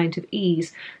significant amount of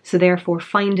ease. So therefore,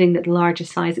 finding that the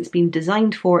largest size it's been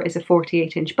designed for is a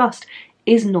 48 inch bust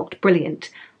is not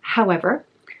brilliant. However,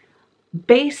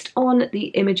 based on the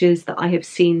images that I have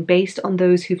seen, based on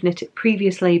those who've knit it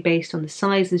previously, based on the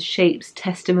sizes, shapes,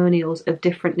 testimonials of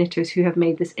different knitters who have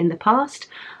made this in the past,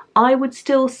 I would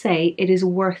still say it is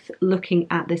worth looking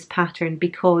at this pattern,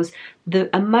 because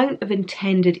the amount of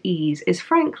intended ease is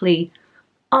frankly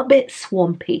a bit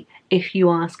swampy, if you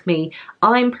ask me.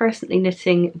 I'm personally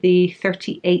knitting the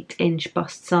 38 inch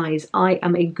bust size. I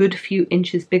am a good few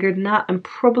inches bigger than that. I'm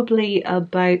probably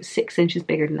about 6 inches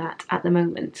bigger than that at the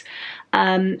moment.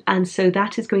 And so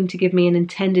that is going to give me an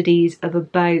intended ease of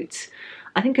about,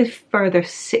 I think, a further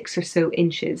 6 or so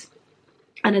inches.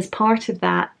 And as part of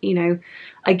that, you know,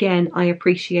 again, I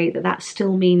appreciate that that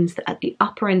still means that at the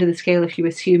upper end of the scale, if you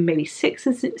assume maybe 6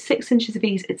 inches of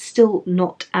ease, it's still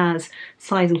not as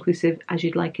size inclusive as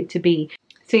you'd like it to be.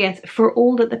 So yes, for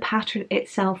all that the pattern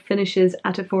itself finishes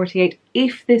at a 48,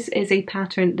 if this is a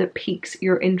pattern that piques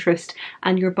your interest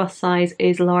and your bust size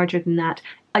is larger than that,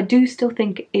 I do still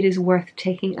think it is worth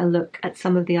taking a look at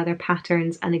some of the other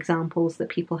patterns and examples that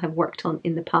people have worked on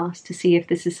in the past to see if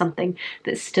this is something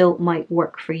that still might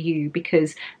work for you,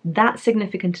 because that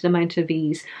significant amount of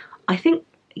ease, I think,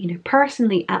 you know,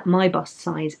 personally at my bust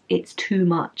size, it's too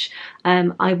much.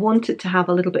 I want it to have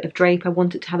a little bit of drape, I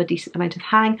want it to have a decent amount of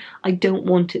hang, I don't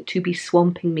want it to be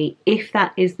swamping me. If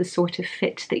that is the sort of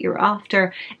fit that you're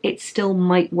after, it still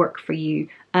might work for you.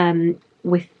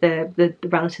 With the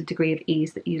relative degree of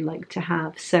ease that you like to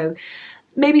have. So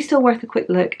maybe still worth a quick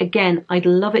look. Again, I'd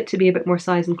love it to be a bit more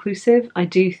size inclusive. I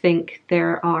do think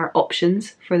there are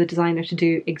options for the designer to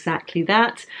do exactly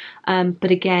that.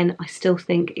 But again, I still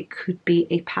think it could be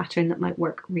a pattern that might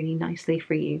work really nicely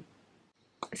for you.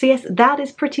 So yes, that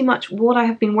is pretty much what I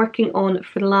have been working on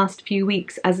for the last few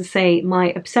weeks. As I say,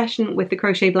 my obsession with the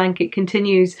crochet blanket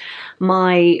continues.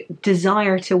 My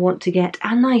desire to want to get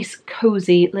a nice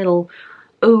cozy little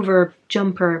over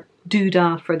jumper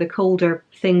doodah for the colder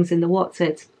things in the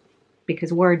Watsits,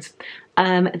 because words,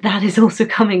 that is also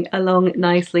coming along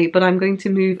nicely. But I'm going to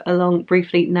move along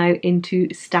briefly now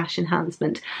into stash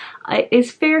enhancement. It's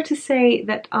fair to say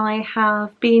that I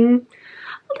have been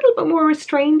a little bit more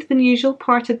restrained than usual.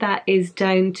 Part of that is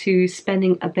down to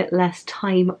spending a bit less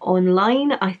time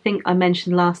online. I think I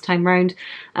mentioned last time round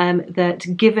that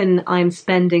given I'm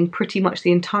spending pretty much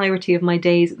the entirety of my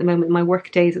days at the moment, my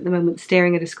work days at the moment,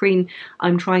 staring at a screen,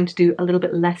 I'm trying to do a little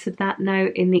bit less of that now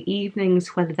in the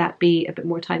evenings, whether that be a bit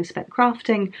more time spent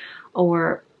crafting,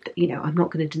 or, you know, I'm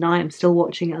not going to deny I'm still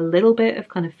watching a little bit of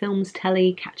kind of films,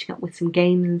 telly, catching up with some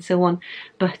games and so on.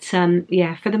 But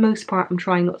yeah, for the most part, I'm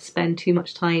trying not to spend too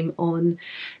much time on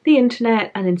the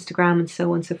internet and Instagram and so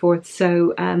on and so forth.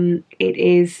 So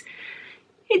it's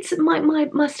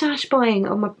my stash buying,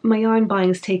 or my yarn buying,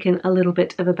 has taken a little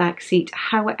bit of a back seat.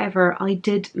 However, I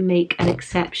did make an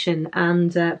exception,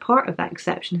 and part of that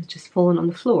exception has just fallen on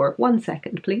the floor. 1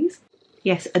 second, please.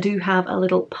 Yes, I do have a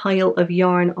little pile of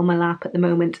yarn on my lap at the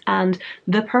moment, and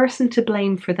the person to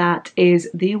blame for that is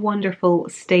the wonderful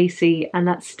Stacey, and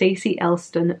that's Stacey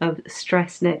Elston of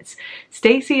Stress Knits.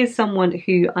 Stacey is someone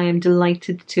who I am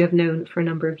delighted to have known for a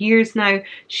number of years now.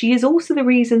 She is also the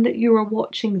reason that you are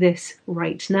watching this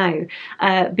right now,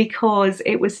 because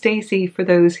it was Stacey, for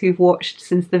those who've watched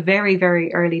since the very,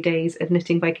 very early days of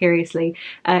Knitting Vicariously,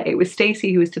 it was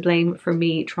Stacey who was to blame for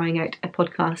me trying out a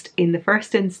podcast in the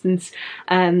first instance.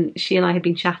 She and I had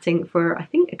been chatting for, I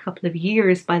think, a couple of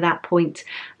years by that point,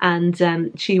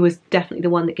 and she was definitely the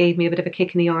one that gave me a bit of a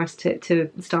kick in the arse to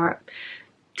start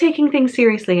taking things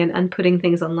seriously and putting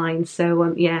things online.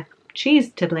 So yeah,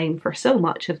 she's to blame for so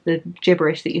much of the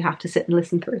gibberish that you have to sit and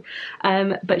listen through.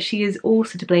 But she is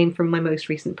also to blame for my most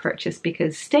recent purchase,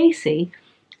 because Stacey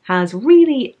has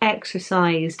really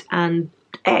exercised and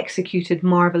executed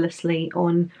marvellously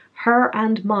on her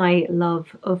and my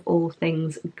love of all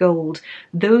things gold.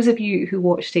 Those of you who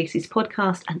watch Stacey's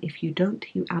podcast, and if you don't,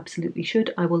 you absolutely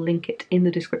should, I will link it in the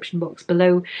description box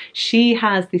below. She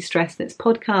has the Stress Knits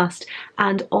podcast,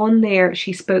 and on there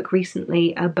she spoke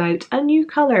recently about a new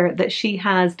colour that she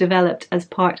has developed as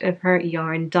part of her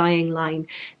yarn dyeing line.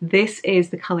 This is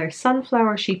the colour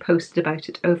Sunflower. She posted about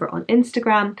it over on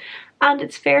Instagram, and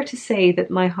it's fair to say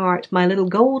that my heart, my little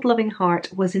gold loving heart,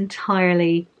 was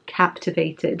entirely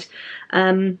captivated.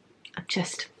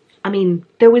 I mean,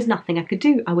 there was nothing I could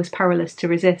do. I was powerless to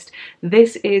resist.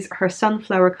 This is her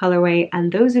Sunflower colourway,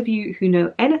 and those of you who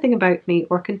know anything about me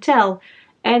or can tell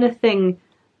anything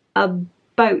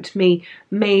about me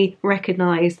may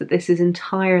recognise that this is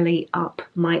entirely up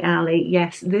my alley.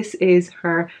 Yes, this is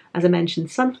her, as I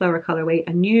mentioned, Sunflower colourway,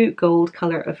 a new gold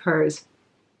colour of hers.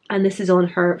 And this is on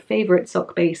her favourite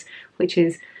sock base, which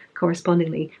is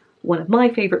correspondingly one of my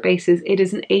favourite bases. It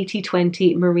is an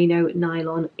 80/20 merino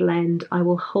nylon blend. I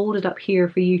will hold it up here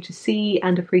for you to see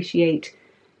and appreciate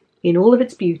in all of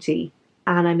its beauty.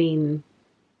 And I mean,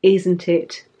 isn't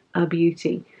it a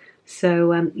beauty?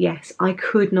 So yes, I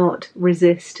could not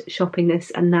resist shopping this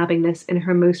and nabbing this in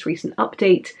her most recent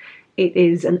update. It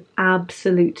is an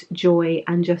absolute joy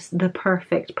and just the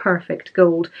perfect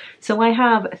gold. So I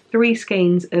have 3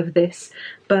 skeins of this,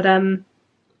 but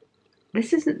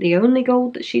this isn't the only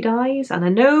gold that she dyes, and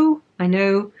I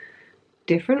know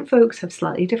different folks have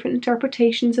slightly different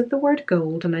interpretations of the word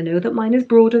gold, and I know that mine is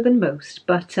broader than most,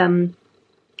 but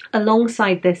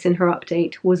alongside this in her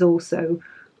update was also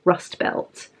Rust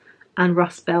Belt. and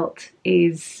Rust Belt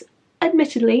is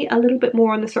admittedly a little bit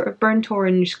more on the sort of burnt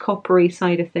orange coppery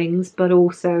side of things, but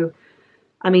also,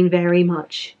 I mean, very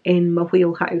much in my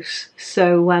wheelhouse.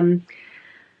 So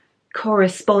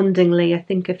correspondingly, I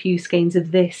think a few skeins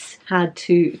of this had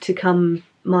to come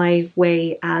my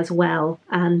way as well.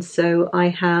 And so I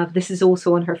have, this is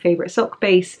also on her favourite sock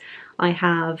base. I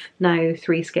have now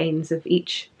 3 skeins of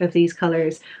each of these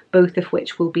colours, both of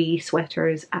which will be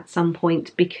sweaters at some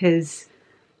point because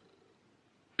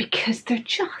they're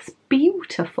just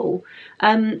beautiful.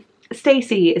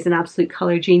 Stacey is an absolute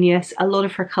colour genius. A lot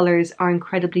of her colours are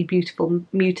incredibly beautiful,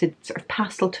 muted sort of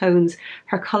pastel tones.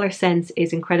 Her colour sense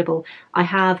is incredible. I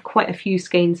have quite a few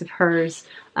skeins of hers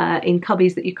in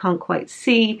cubbies that you can't quite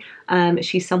see.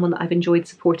 She's someone that I've enjoyed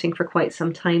supporting for quite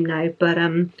some time now, but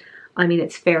I mean,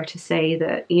 it's fair to say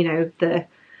that, you know, the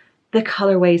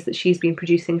colourways that she's been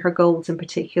producing, her golds in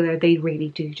particular, they really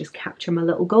do just capture my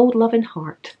little gold loving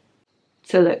heart.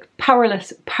 So look,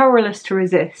 powerless to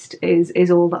resist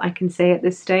is all that I can say at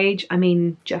this stage. I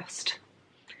mean, just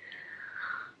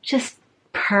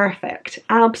perfect,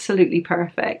 absolutely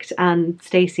perfect. And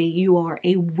Stacey, you are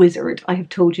a wizard. I have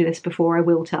told you this before, I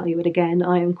will tell you it again,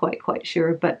 I am quite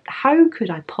sure, but how could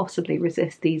I possibly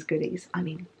resist these goodies? I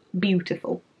mean,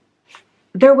 beautiful.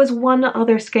 There was one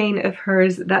other skein of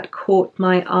hers that caught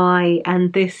my eye,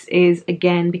 and this is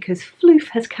again because Floof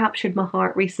has captured my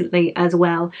heart recently as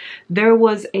well. There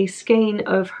was a skein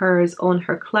of hers on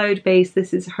her cloud base.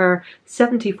 This is her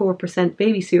 74%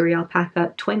 baby Suri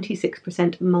alpaca,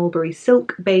 26% mulberry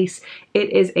silk base. It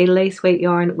is a lace weight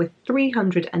yarn with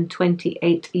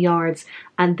 328 yards,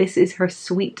 and this is her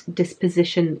Sweet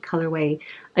Disposition colorway.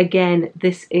 Again,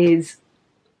 this is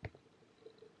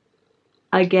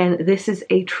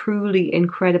a truly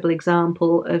incredible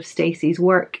example of Stacey's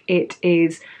work. It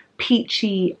is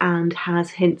peachy and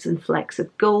has hints and flecks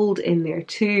of gold in there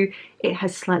too. It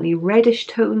has slightly reddish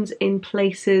tones in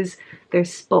places.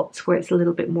 There's spots where it's a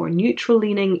little bit more neutral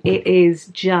leaning. It is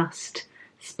just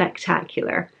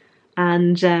spectacular.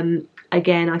 And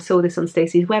again, I saw this on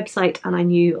Stacey's website and I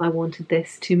knew I wanted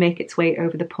this to make its way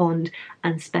over the pond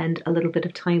and spend a little bit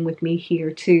of time with me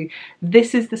here too.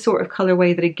 This is the sort of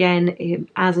colourway that, again,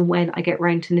 as and when I get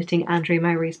round to knitting Andrea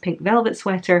Mowry's pink velvet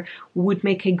sweater, would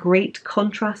make a great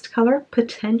contrast colour,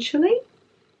 potentially.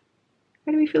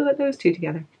 How do we feel about those two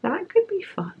together? That could be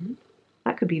fun.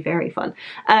 That could be very fun.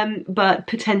 But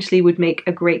potentially would make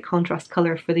a great contrast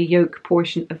colour for the yoke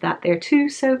portion of that there too.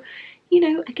 So, you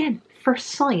know, again, for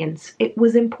science, it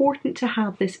was important to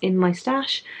have this in my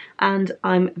stash, and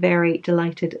I'm very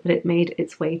delighted that it made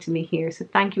its way to me here. So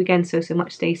thank you again so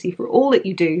much, Stacey, for all that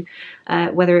you do,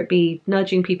 whether it be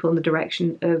nudging people in the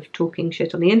direction of talking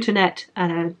shit on the internet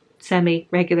at a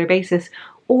semi-regular basis,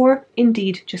 or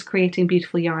indeed just creating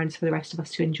beautiful yarns for the rest of us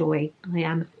to enjoy. I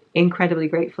am incredibly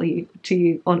grateful to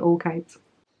you on all counts.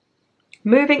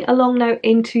 Moving along now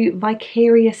into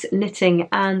vicarious knitting,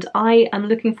 and I am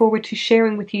looking forward to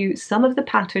sharing with you some of the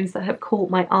patterns that have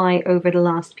caught my eye over the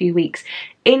last few weeks.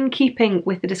 In keeping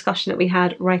with the discussion that we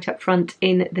had right up front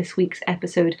in this week's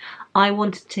episode, I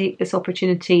wanted to take this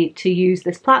opportunity to use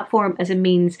this platform as a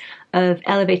means of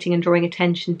elevating and drawing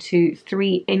attention to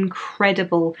 3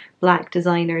 incredible Black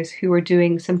designers who are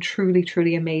doing some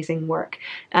truly amazing work.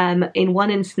 In one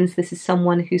instance, this is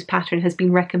someone whose pattern has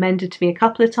been recommended to me a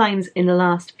couple of times in the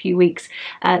last few weeks.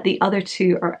 The other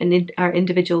 2 are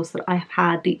individuals that I have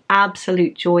had the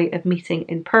absolute joy of meeting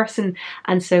in person,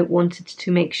 and so wanted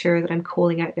to make sure that I'm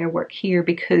calling out their work here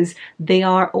because they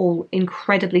are all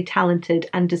incredibly talented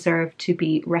and deserve to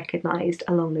be recognised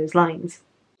along those lines.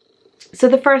 So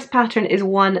the first pattern is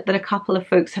one that a couple of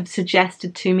folks have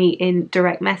suggested to me in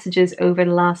direct messages over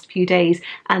the last few days,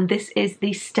 and this is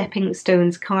the Stepping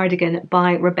Stones cardigan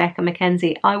by Rebecca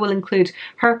Mackenzie. I will include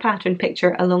her pattern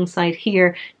picture alongside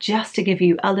here just to give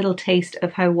you a little taste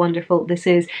of how wonderful this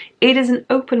is. It is an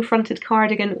open fronted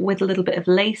cardigan with a little bit of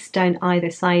lace down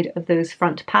either side of those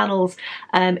front panels.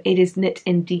 It is knit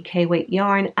in DK weight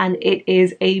yarn, and it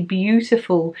is a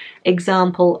beautiful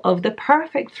example of the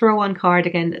perfect throw-on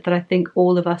cardigan that I think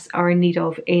all of us are in need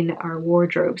of in our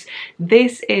wardrobes.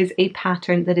 This is a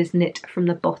pattern that is knit from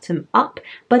the bottom up,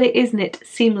 but it is knit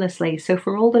seamlessly. So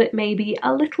for all that it may be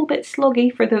a little bit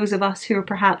sloggy for those of us who are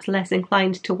perhaps less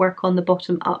inclined to work on the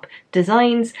bottom up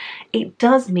designs, it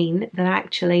does mean that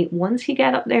actually once you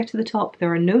get up there to the top,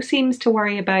 there are no seams to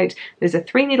worry about. There's a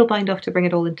 3 needle bind off to bring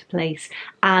it all into place,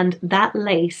 and that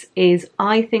lace is,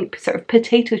 I think, sort of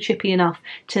potato chippy enough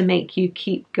to make you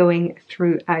keep going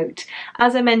throughout.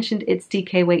 As I mentioned, it's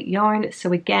DK weight yarn,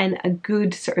 so again a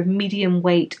good sort of medium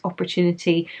weight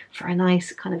opportunity for a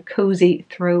nice kind of cozy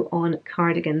throw on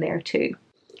cardigan there too.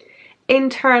 In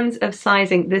terms of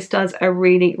sizing, this does a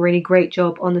really, really great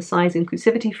job on the size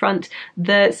inclusivity front.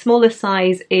 The smallest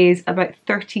size is about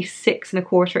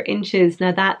 36¼ inches.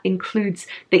 Now that includes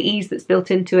the ease that's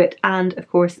built into it and of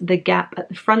course the gap at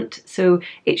the front, so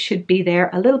it should be there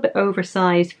a little bit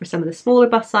oversized for some of the smaller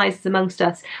bust sizes amongst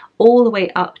us, all the way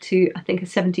up to I think a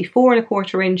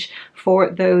 74¼ inch for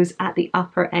those at the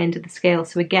upper end of the scale.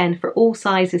 So again, for all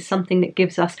sizes, something that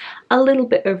gives us a little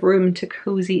bit of room to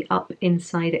cozy up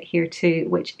inside it here too,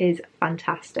 which is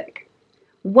fantastic.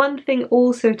 One thing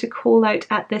also to call out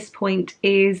at this point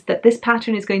is that this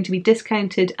pattern is going to be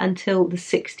discounted until the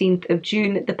 16th of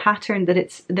June. The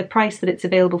price that it's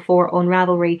available for on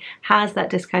Ravelry has that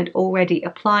discount already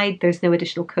applied. There's no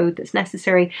additional code that's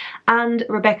necessary. And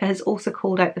Rebecca has also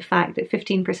called out the fact that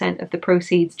 15% of the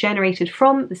proceeds generated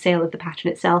from the sale of the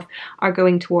pattern itself are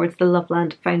going towards the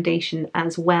Loveland Foundation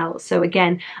as well. So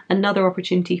again, another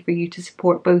opportunity for you to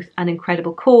support both an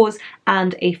incredible cause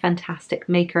and a fantastic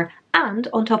maker. And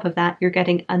on top of that, you're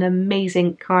getting an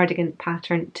amazing cardigan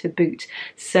pattern to boot.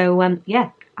 So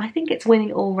yeah, I think it's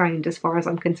winning all round as far as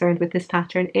I'm concerned with this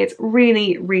pattern. It's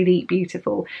really, really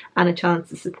beautiful and a chance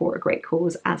to support a great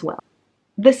cause as well.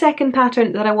 The second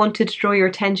pattern that I wanted to draw your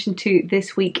attention to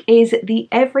this week is the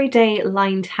Everyday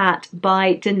Lined Hat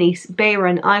by Denise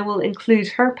Bayron. I will include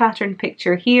her pattern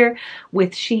picture here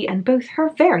with she and both her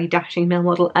very dashing male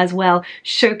model as well,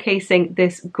 showcasing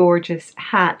this gorgeous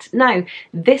hat. Now,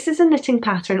 this is a knitting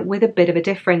pattern with a bit of a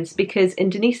difference because in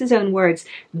Denise's own words,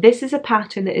 this is a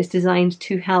pattern that is designed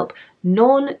to help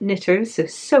non-knitters, so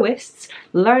sewists,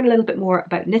 learn a little bit more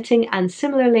about knitting, and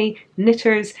similarly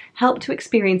knitters help to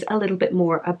experience a little bit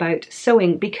more about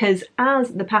sewing, because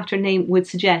as the pattern name would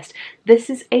suggest, this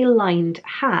is a lined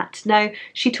hat. Now,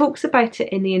 she talks about it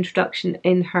in the introduction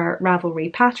in her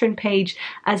Ravelry pattern page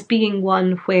as being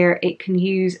one where it can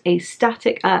use a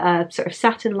static, sort of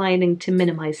satin lining to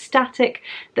minimize static,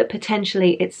 that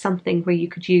potentially it's something where you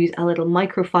could use a little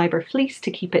microfiber fleece to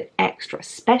keep it extra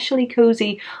specially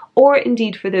cozy, or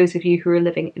indeed for those of you who are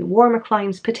living in warmer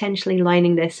climes, potentially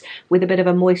lining this with a bit of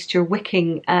a moisture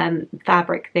wicking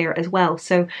fabric there as well.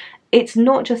 So it's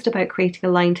not just about creating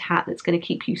a lined hat that's going to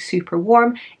keep you super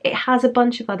warm, it has a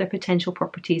bunch of other potential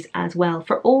properties as well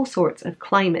for all sorts of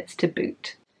climates to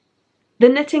boot. The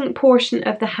knitting portion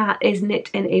of the hat is knit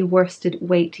in a worsted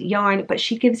weight yarn, but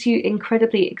she gives you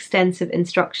incredibly extensive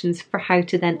instructions for how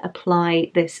to then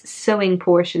apply this sewing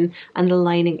portion and the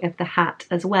lining of the hat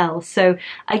as well. So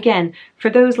again,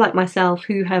 for those like myself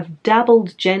who have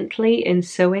dabbled gently in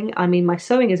sewing, I mean my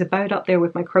sewing is about up there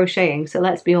with my crocheting, so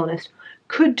let's be honest,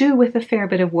 could do with a fair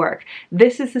bit of work.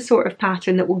 This is the sort of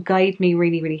pattern that will guide me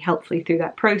really, really helpfully through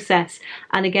that process.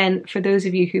 And again, for those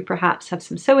of you who perhaps have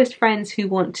some sewist friends who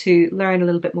want to learn a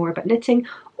little bit more about knitting,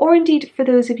 or indeed for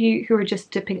those of you who are just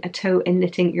dipping a toe in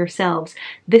knitting yourselves,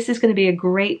 this is going to be a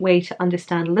great way to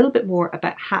understand a little bit more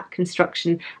about hat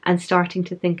construction and starting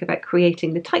to think about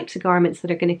creating the types of garments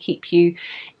that are going to keep you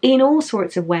in all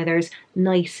sorts of weathers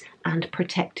nice and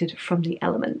protected from the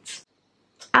elements.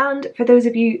 And for those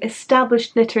of you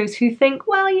established knitters who think,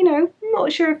 well, you know, I'm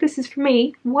not sure if this is for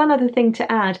me, one other thing to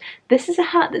add, this is a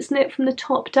hat that's knit from the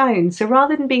top down. So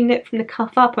rather than being knit from the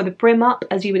cuff up or the brim up,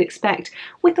 as you would expect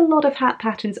with a lot of hat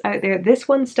patterns out there, this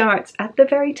one starts at the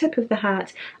very tip of the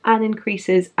hat and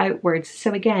increases outwards.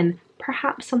 So again,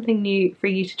 perhaps something new for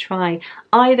you to try.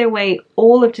 Either way,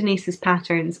 all of Denise's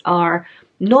patterns are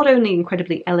not only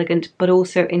incredibly elegant, but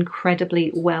also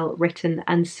incredibly well written.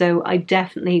 And so I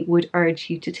definitely would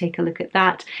urge you to take a look at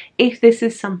that if this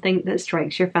is something that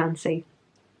strikes your fancy.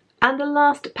 And the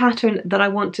last pattern that I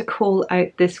want to call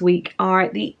out this week are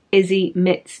the Izzy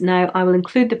mitts. Now, I will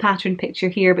include the pattern picture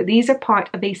here, but these are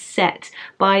part of a set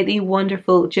by the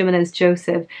wonderful Jimenez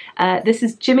Joseph. This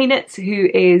is Jimmy Knits, who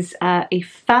is a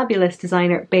fabulous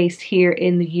designer based here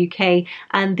in the UK,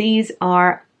 and these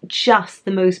are just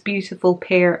the most beautiful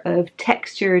pair of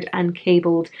textured and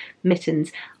cabled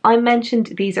mittens. I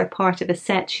mentioned these are part of a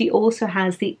set. She also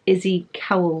has the Izzy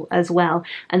cowl as well,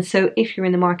 and so if you're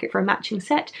in the market for a matching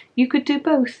set, you could do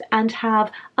both and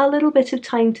have a little bit of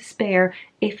time to spare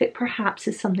if it perhaps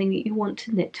is something that you want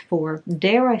to knit for.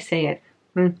 Dare I say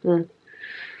it?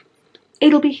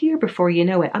 It'll be here before you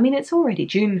know it. I mean, it's already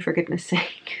June, for goodness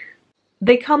sake.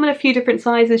 They come in a few different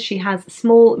sizes. She has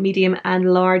small, medium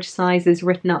and large sizes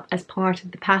written up as part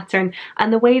of the pattern,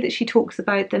 and the way that she talks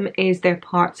about them is they're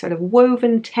part sort of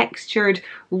woven, textured,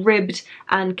 ribbed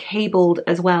and cabled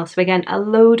as well. So again, a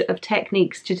load of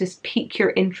techniques to just pique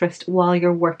your interest while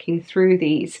you're working through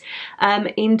these.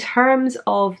 In terms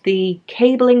of the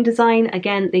cabling design,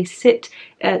 again, they sit,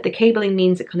 the cabling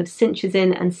means it kind of cinches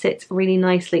in and sits really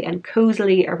nicely and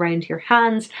cozily around your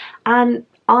hands, and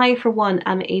I, for one,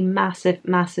 am a massive,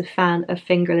 massive fan of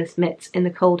fingerless mitts in the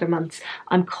colder months.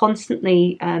 I'm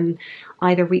constantly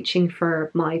either reaching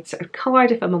for my sort of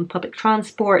card if I'm on public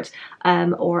transport,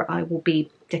 or I will be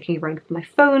dicking around with my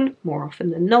phone more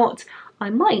often than not. I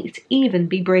might even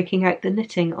be breaking out the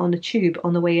knitting on the tube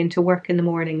on the way into work in the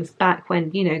mornings, back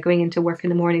when, you know, going into work in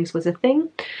the mornings was a thing.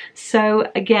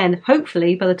 So again,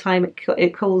 hopefully by the time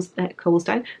it cools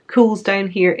down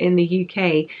here in the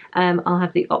UK, I'll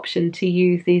have the option to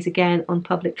use these again on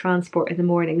public transport in the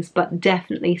mornings, but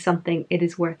definitely something it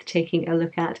is worth taking a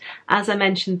look at. As I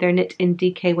mentioned, they're knit in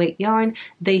DK weight yarn.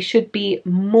 They should be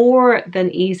more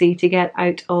than easy to get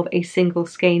out of a single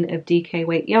skein of DK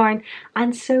weight yarn,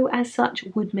 and so as such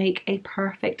would make a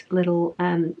perfect little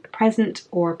present,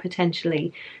 or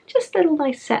potentially just a little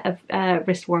nice set of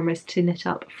wrist warmers to knit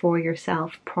up for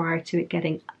yourself prior to it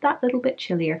getting that little bit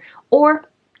chillier. Or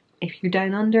if you're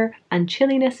down under and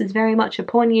chilliness is very much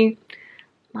upon you,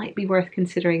 might be worth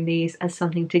considering these as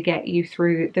something to get you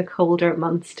through the colder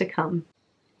months to come.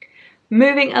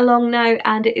 Moving along now,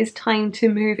 and it is time to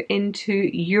move into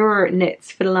your knits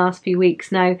for the last few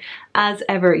weeks. Now, as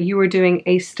ever, you are doing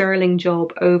a sterling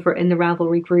job over in the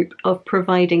Ravelry group of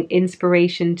providing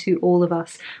inspiration to all of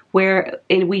us, where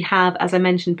we have, as I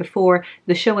mentioned before,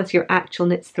 the Show Us Your Actual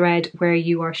Knits thread, where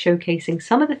you are showcasing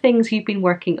some of the things you've been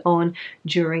working on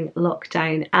during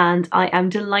lockdown, and I am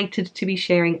delighted to be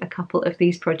sharing a couple of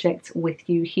these projects with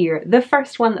you here. The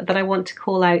first one that I want to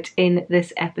call out in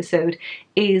this episode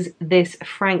is this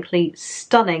frankly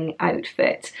stunning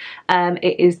outfit.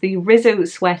 It is the Rizzo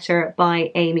sweater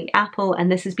by Amy Apple,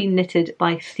 and this has been knitted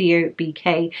by Theo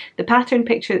BK. The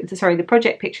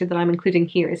project picture that I'm including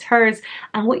here is hers,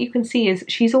 and what you can see is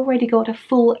she's already got a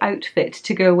full outfit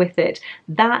to go with it.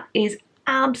 That is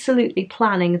absolutely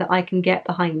planning that I can get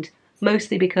behind,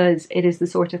 mostly because it is the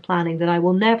sort of planning that I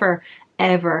will never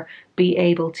ever be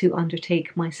able to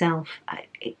undertake myself.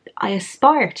 I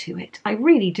aspire to it, I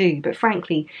really do, but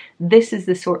frankly, this is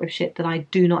the sort of shit that I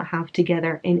do not have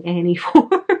together in any form.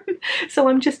 So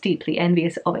I'm just deeply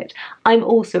envious of it. I'm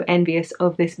also envious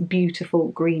of this beautiful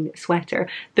green sweater.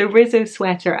 The Rizzo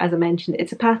sweater, as I mentioned,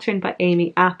 it's a pattern by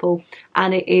Amy Apple,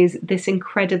 and it is this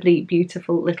incredibly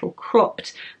beautiful little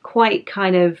cropped, quite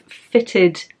kind of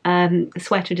fitted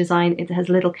sweater design. It has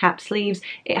little cap sleeves.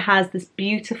 It has this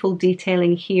beautiful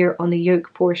detailing here on the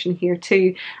yoke portion here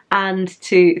too, and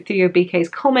to Theo BK's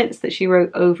comments that she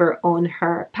wrote over on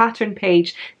her pattern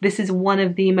page, this is one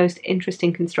of the most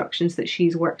interesting constructions that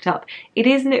she's worked up. It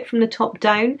is knit from the top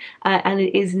down, and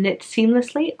it is knit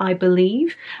seamlessly, I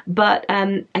believe, but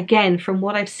again, from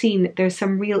what I've seen, there's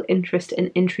some real interest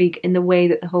and intrigue in the way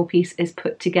that the whole piece is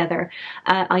put together.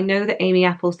 I know that Amy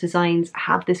Apple's designs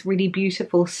have this really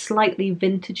beautiful, slightly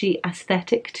vintagey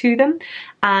aesthetic to them,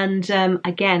 and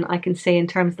again, I can say in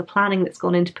terms of the planning that's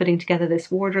gone into putting together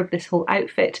this wardrobe, this whole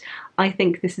outfit, I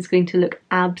think this is going to look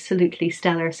absolutely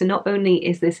stellar. So not only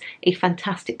is this a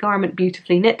fantastic garment,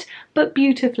 beautifully knit, but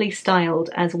beautifully styled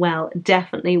as well.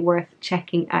 Definitely worth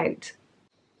checking out.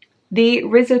 The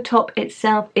Rizzo top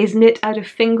itself is knit out of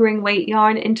fingering weight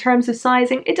yarn. In terms of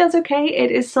sizing, it does okay.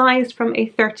 It is sized from a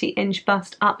 30-inch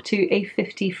bust up to a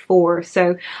 54.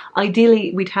 So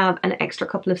ideally we'd have an extra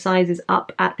couple of sizes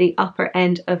up at the upper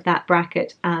end of that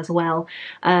bracket as well.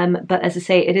 But as I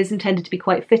say, it is intended to be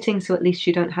quite fitting, so at least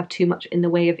you don't have too much in the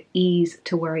way of ease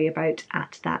to worry about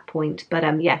at that point.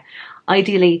 But yeah,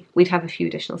 ideally we'd have a few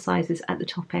additional sizes at the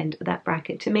top end of that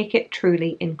bracket to make it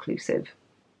truly inclusive.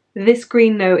 This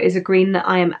green though is a green that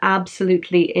I am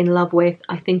absolutely in love with.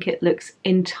 I think it looks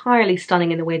entirely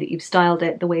stunning in the way that you've styled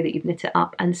it, the way that you've knit it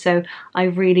up, and so I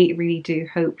really, really do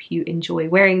hope you enjoy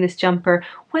wearing this jumper,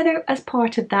 whether as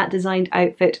part of that designed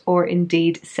outfit or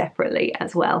indeed separately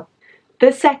as well.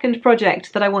 The second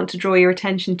project that I want to draw your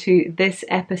attention to this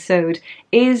episode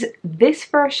is this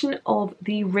version of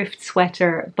the Rift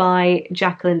sweater by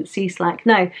Jacqueline Cieslak.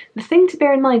 Now, the thing to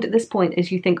bear in mind at this point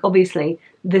is you think, obviously,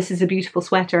 this is a beautiful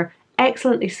sweater,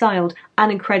 excellently styled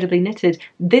and incredibly knitted.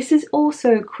 This is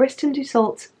also Kristen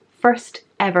Dussault's first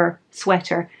ever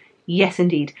sweater. Yes,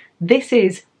 indeed. This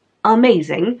is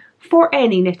amazing for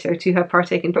any knitter to have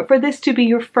partaken, but for this to be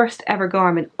your first ever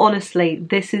garment, honestly,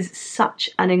 this is such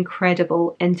an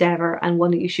incredible endeavour and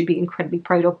one that you should be incredibly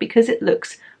proud of because it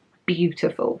looks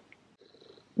beautiful.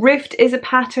 Rift is a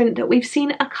pattern that we've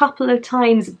seen a couple of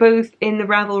times both in the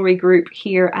Ravelry group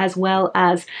here as well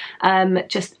as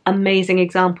just amazing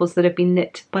examples that have been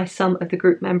knit by some of the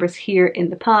group members here in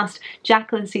the past.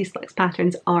 Jacqueline Cieslak's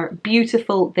patterns are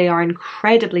beautiful. They are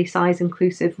incredibly size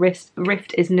inclusive.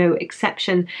 Rift is no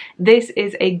exception. This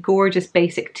is a gorgeous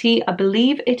basic tee. I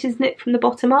believe it is knit from the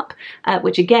bottom up,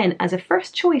 which again, as a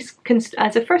first choice,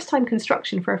 as a first time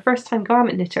construction for a first time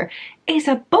garment knitter, is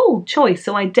a bold choice,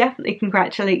 so I definitely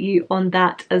congratulate you on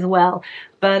that as well.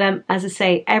 But as I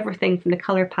say, everything from the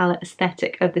colour palette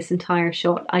aesthetic of this entire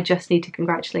shot, I just need to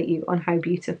congratulate you on how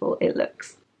beautiful it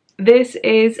looks. This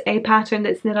is a pattern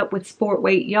that's knit up with sport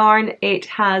weight yarn. It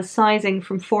has sizing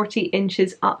from 40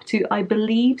 inches up to, I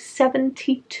believe,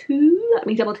 72, let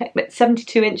me double check, but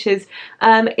 72 inches.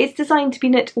 It's designed to be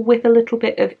knit with a little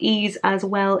bit of ease as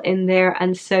well in there,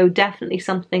 and so definitely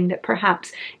something that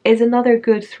perhaps is another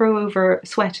good throwover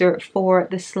sweater for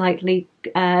the slightly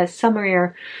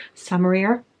summerier,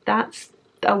 that's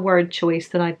a word choice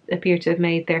that I appear to have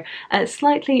made there,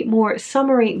 slightly more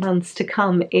summery months to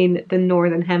come in the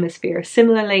Northern Hemisphere.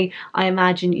 Similarly, I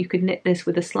imagine you could knit this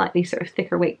with a slightly sort of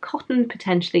thicker weight cotton,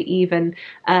 potentially even,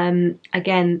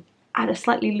 again, at a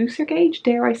slightly looser gauge,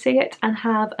 dare I say it, and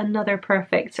have another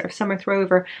perfect sort of summer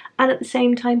throwover, and at the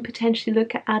same time potentially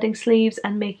look at adding sleeves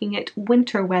and making it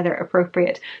winter weather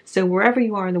appropriate. So wherever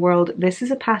you are in the world, this is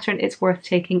a pattern it's worth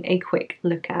taking a quick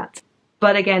look at.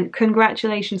 But again,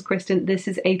 congratulations, Kristen. This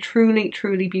is a truly,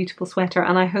 truly beautiful sweater,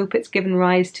 and I hope it's given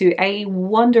rise to a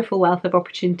wonderful wealth of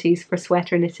opportunities for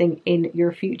sweater knitting in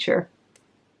your future.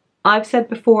 I've said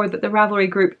before that the Ravelry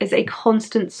group is a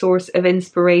constant source of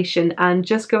inspiration, and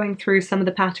just going through some of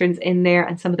the patterns in there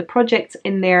and some of the projects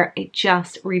in there, it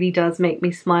just really does make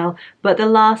me smile. But the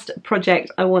last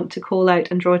project I want to call out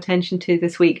and draw attention to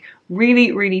this week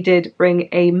really did bring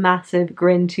a massive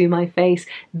grin to my face.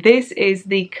 This is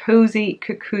the Cozy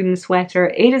Cocoon sweater.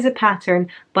 It is a pattern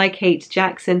by Kate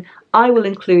Jackson. I will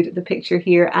include the picture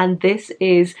here, and this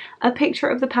is a picture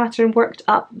of the pattern worked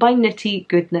up by Knitty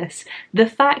Goodness. The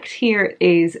fact here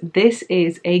is this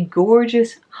is a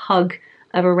gorgeous hug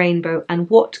of a rainbow, and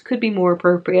what could be more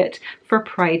appropriate for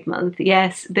Pride Month?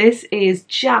 Yes, this is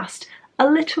just a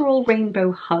literal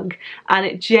rainbow hug, and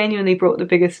it genuinely brought the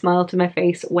biggest smile to my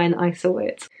face when I saw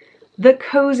it. The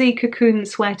Cozy Cocoon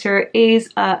sweater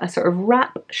is a sort of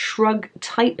wrap shrug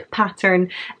type pattern.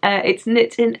 It's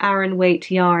knit in Aran weight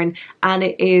yarn, and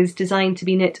it is designed to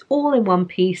be knit all in one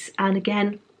piece, and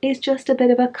again is just a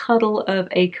bit of a cuddle of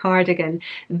a cardigan.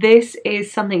 This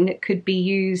is something that could be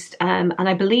used, and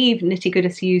I believe Knitty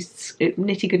Goodness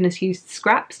used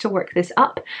scraps to work this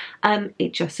up.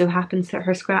 It just so happens that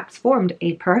her scraps formed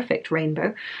a perfect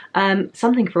rainbow.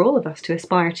 Something for all of us to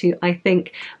aspire to, I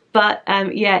think. But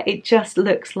yeah, it just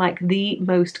looks like the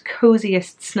most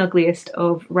coziest, snuggliest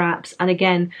of wraps. And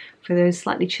again, for those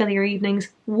slightly chillier evenings,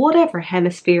 whatever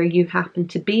hemisphere you happen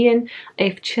to be in,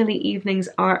 if chilly evenings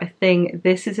are a thing,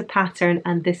 this is a pattern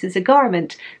and this is a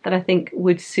garment that I think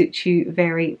would suit you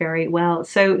very, very well.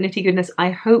 So Knitty Goodness, I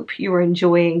hope you're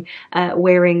enjoying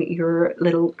wearing your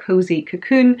little cozy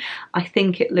cocoon. I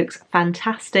think it looks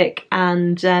fantastic,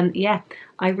 and yeah,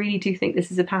 I really do think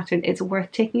this is a pattern it's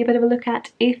worth taking a bit of a look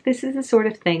at if this is the sort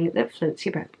of thing that floats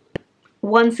your boat.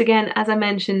 Once again, as I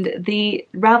mentioned, the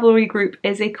Ravelry group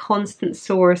is a constant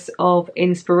source of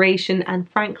inspiration and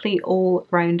frankly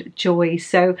all-round joy.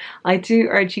 So I do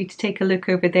urge you to take a look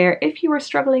over there if you are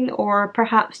struggling, or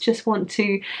perhaps just want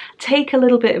to take a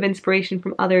little bit of inspiration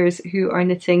from others who are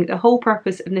knitting. The whole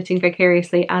purpose of Knitting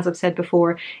Vicariously, as I've said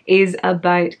before, is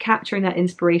about capturing that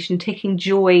inspiration, taking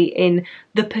joy in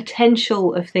the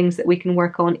potential of things that we can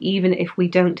work on, even if we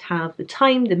don't have the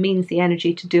time, the means, the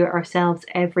energy to do it ourselves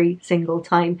every single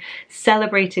time.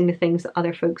 Celebrating the things that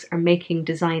other folks are making,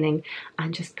 designing,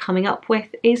 and just coming up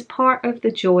with is part of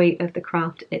the joy of the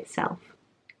craft itself.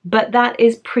 But that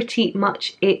is pretty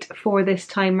much it for this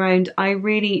time round. I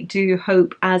really do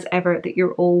hope, as ever, that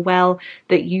you're all well,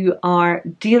 that you are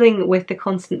dealing with the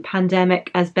constant pandemic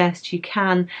as best you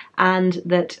can, and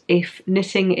that if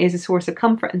knitting is a source of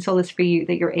comfort and solace for you,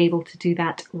 that you're able to do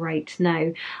that right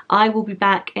now. I will be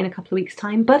back in a couple of weeks'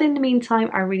 time, but in the meantime,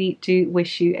 I really do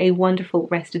wish you a wonderful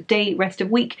rest of day, rest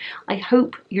of week. I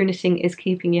hope your knitting is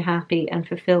keeping you happy and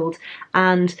fulfilled,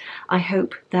 and I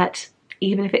hope that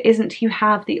even if it isn't, you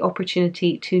have the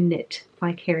opportunity to knit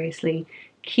vicariously.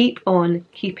 Keep on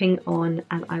keeping on,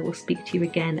 and I will speak to you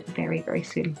again very, very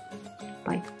soon.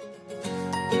 Bye.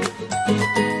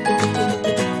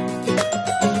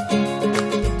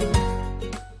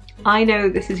 I know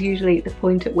this is usually the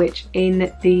point at which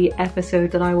in the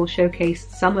episode that I will showcase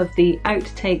some of the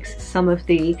outtakes, some of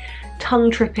the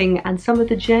tongue tripping and some of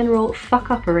the general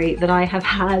fuck-uppery that I have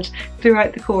had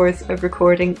throughout the course of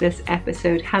recording this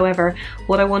episode. However,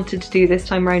 what I wanted to do this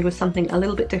time around was something a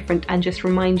little bit different and just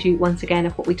remind you once again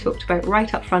of what we talked about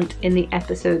right up front in the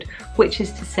episode, which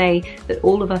is to say that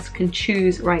all of us can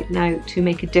choose right now to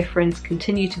make a difference,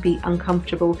 continue to be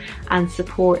uncomfortable and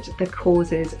support the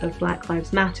causes of Black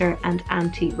Lives Matter and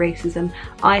anti-racism.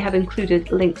 I have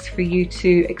included links for you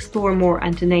to explore more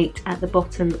and donate at the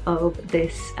bottom of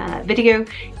this video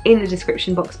in the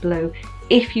description box below.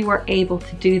 If you are able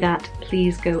to do that,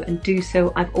 please go and do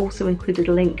so. I've also included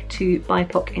a link to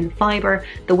BIPOC in Fibre,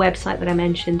 the website that I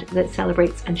mentioned that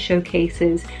celebrates and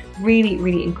showcases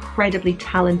really incredibly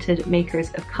talented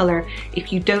makers of colour.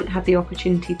 If you don't have the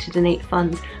opportunity to donate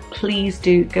funds, please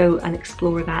do go and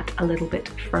explore that a little bit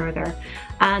further.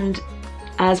 And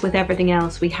as with everything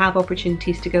else, we have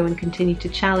opportunities to go and continue to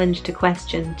challenge, to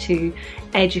question, to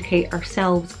educate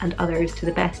ourselves and others to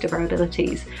the best of our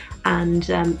abilities. And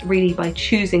really by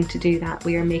choosing to do that,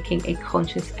 we are making a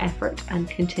conscious effort and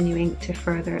continuing to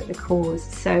further the cause.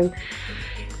 So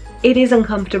it is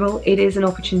uncomfortable, it is an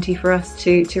opportunity for us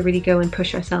to really go and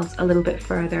push ourselves a little bit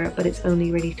further, but it's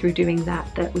only really through doing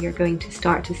that that we are going to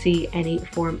start to see any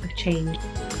form of change.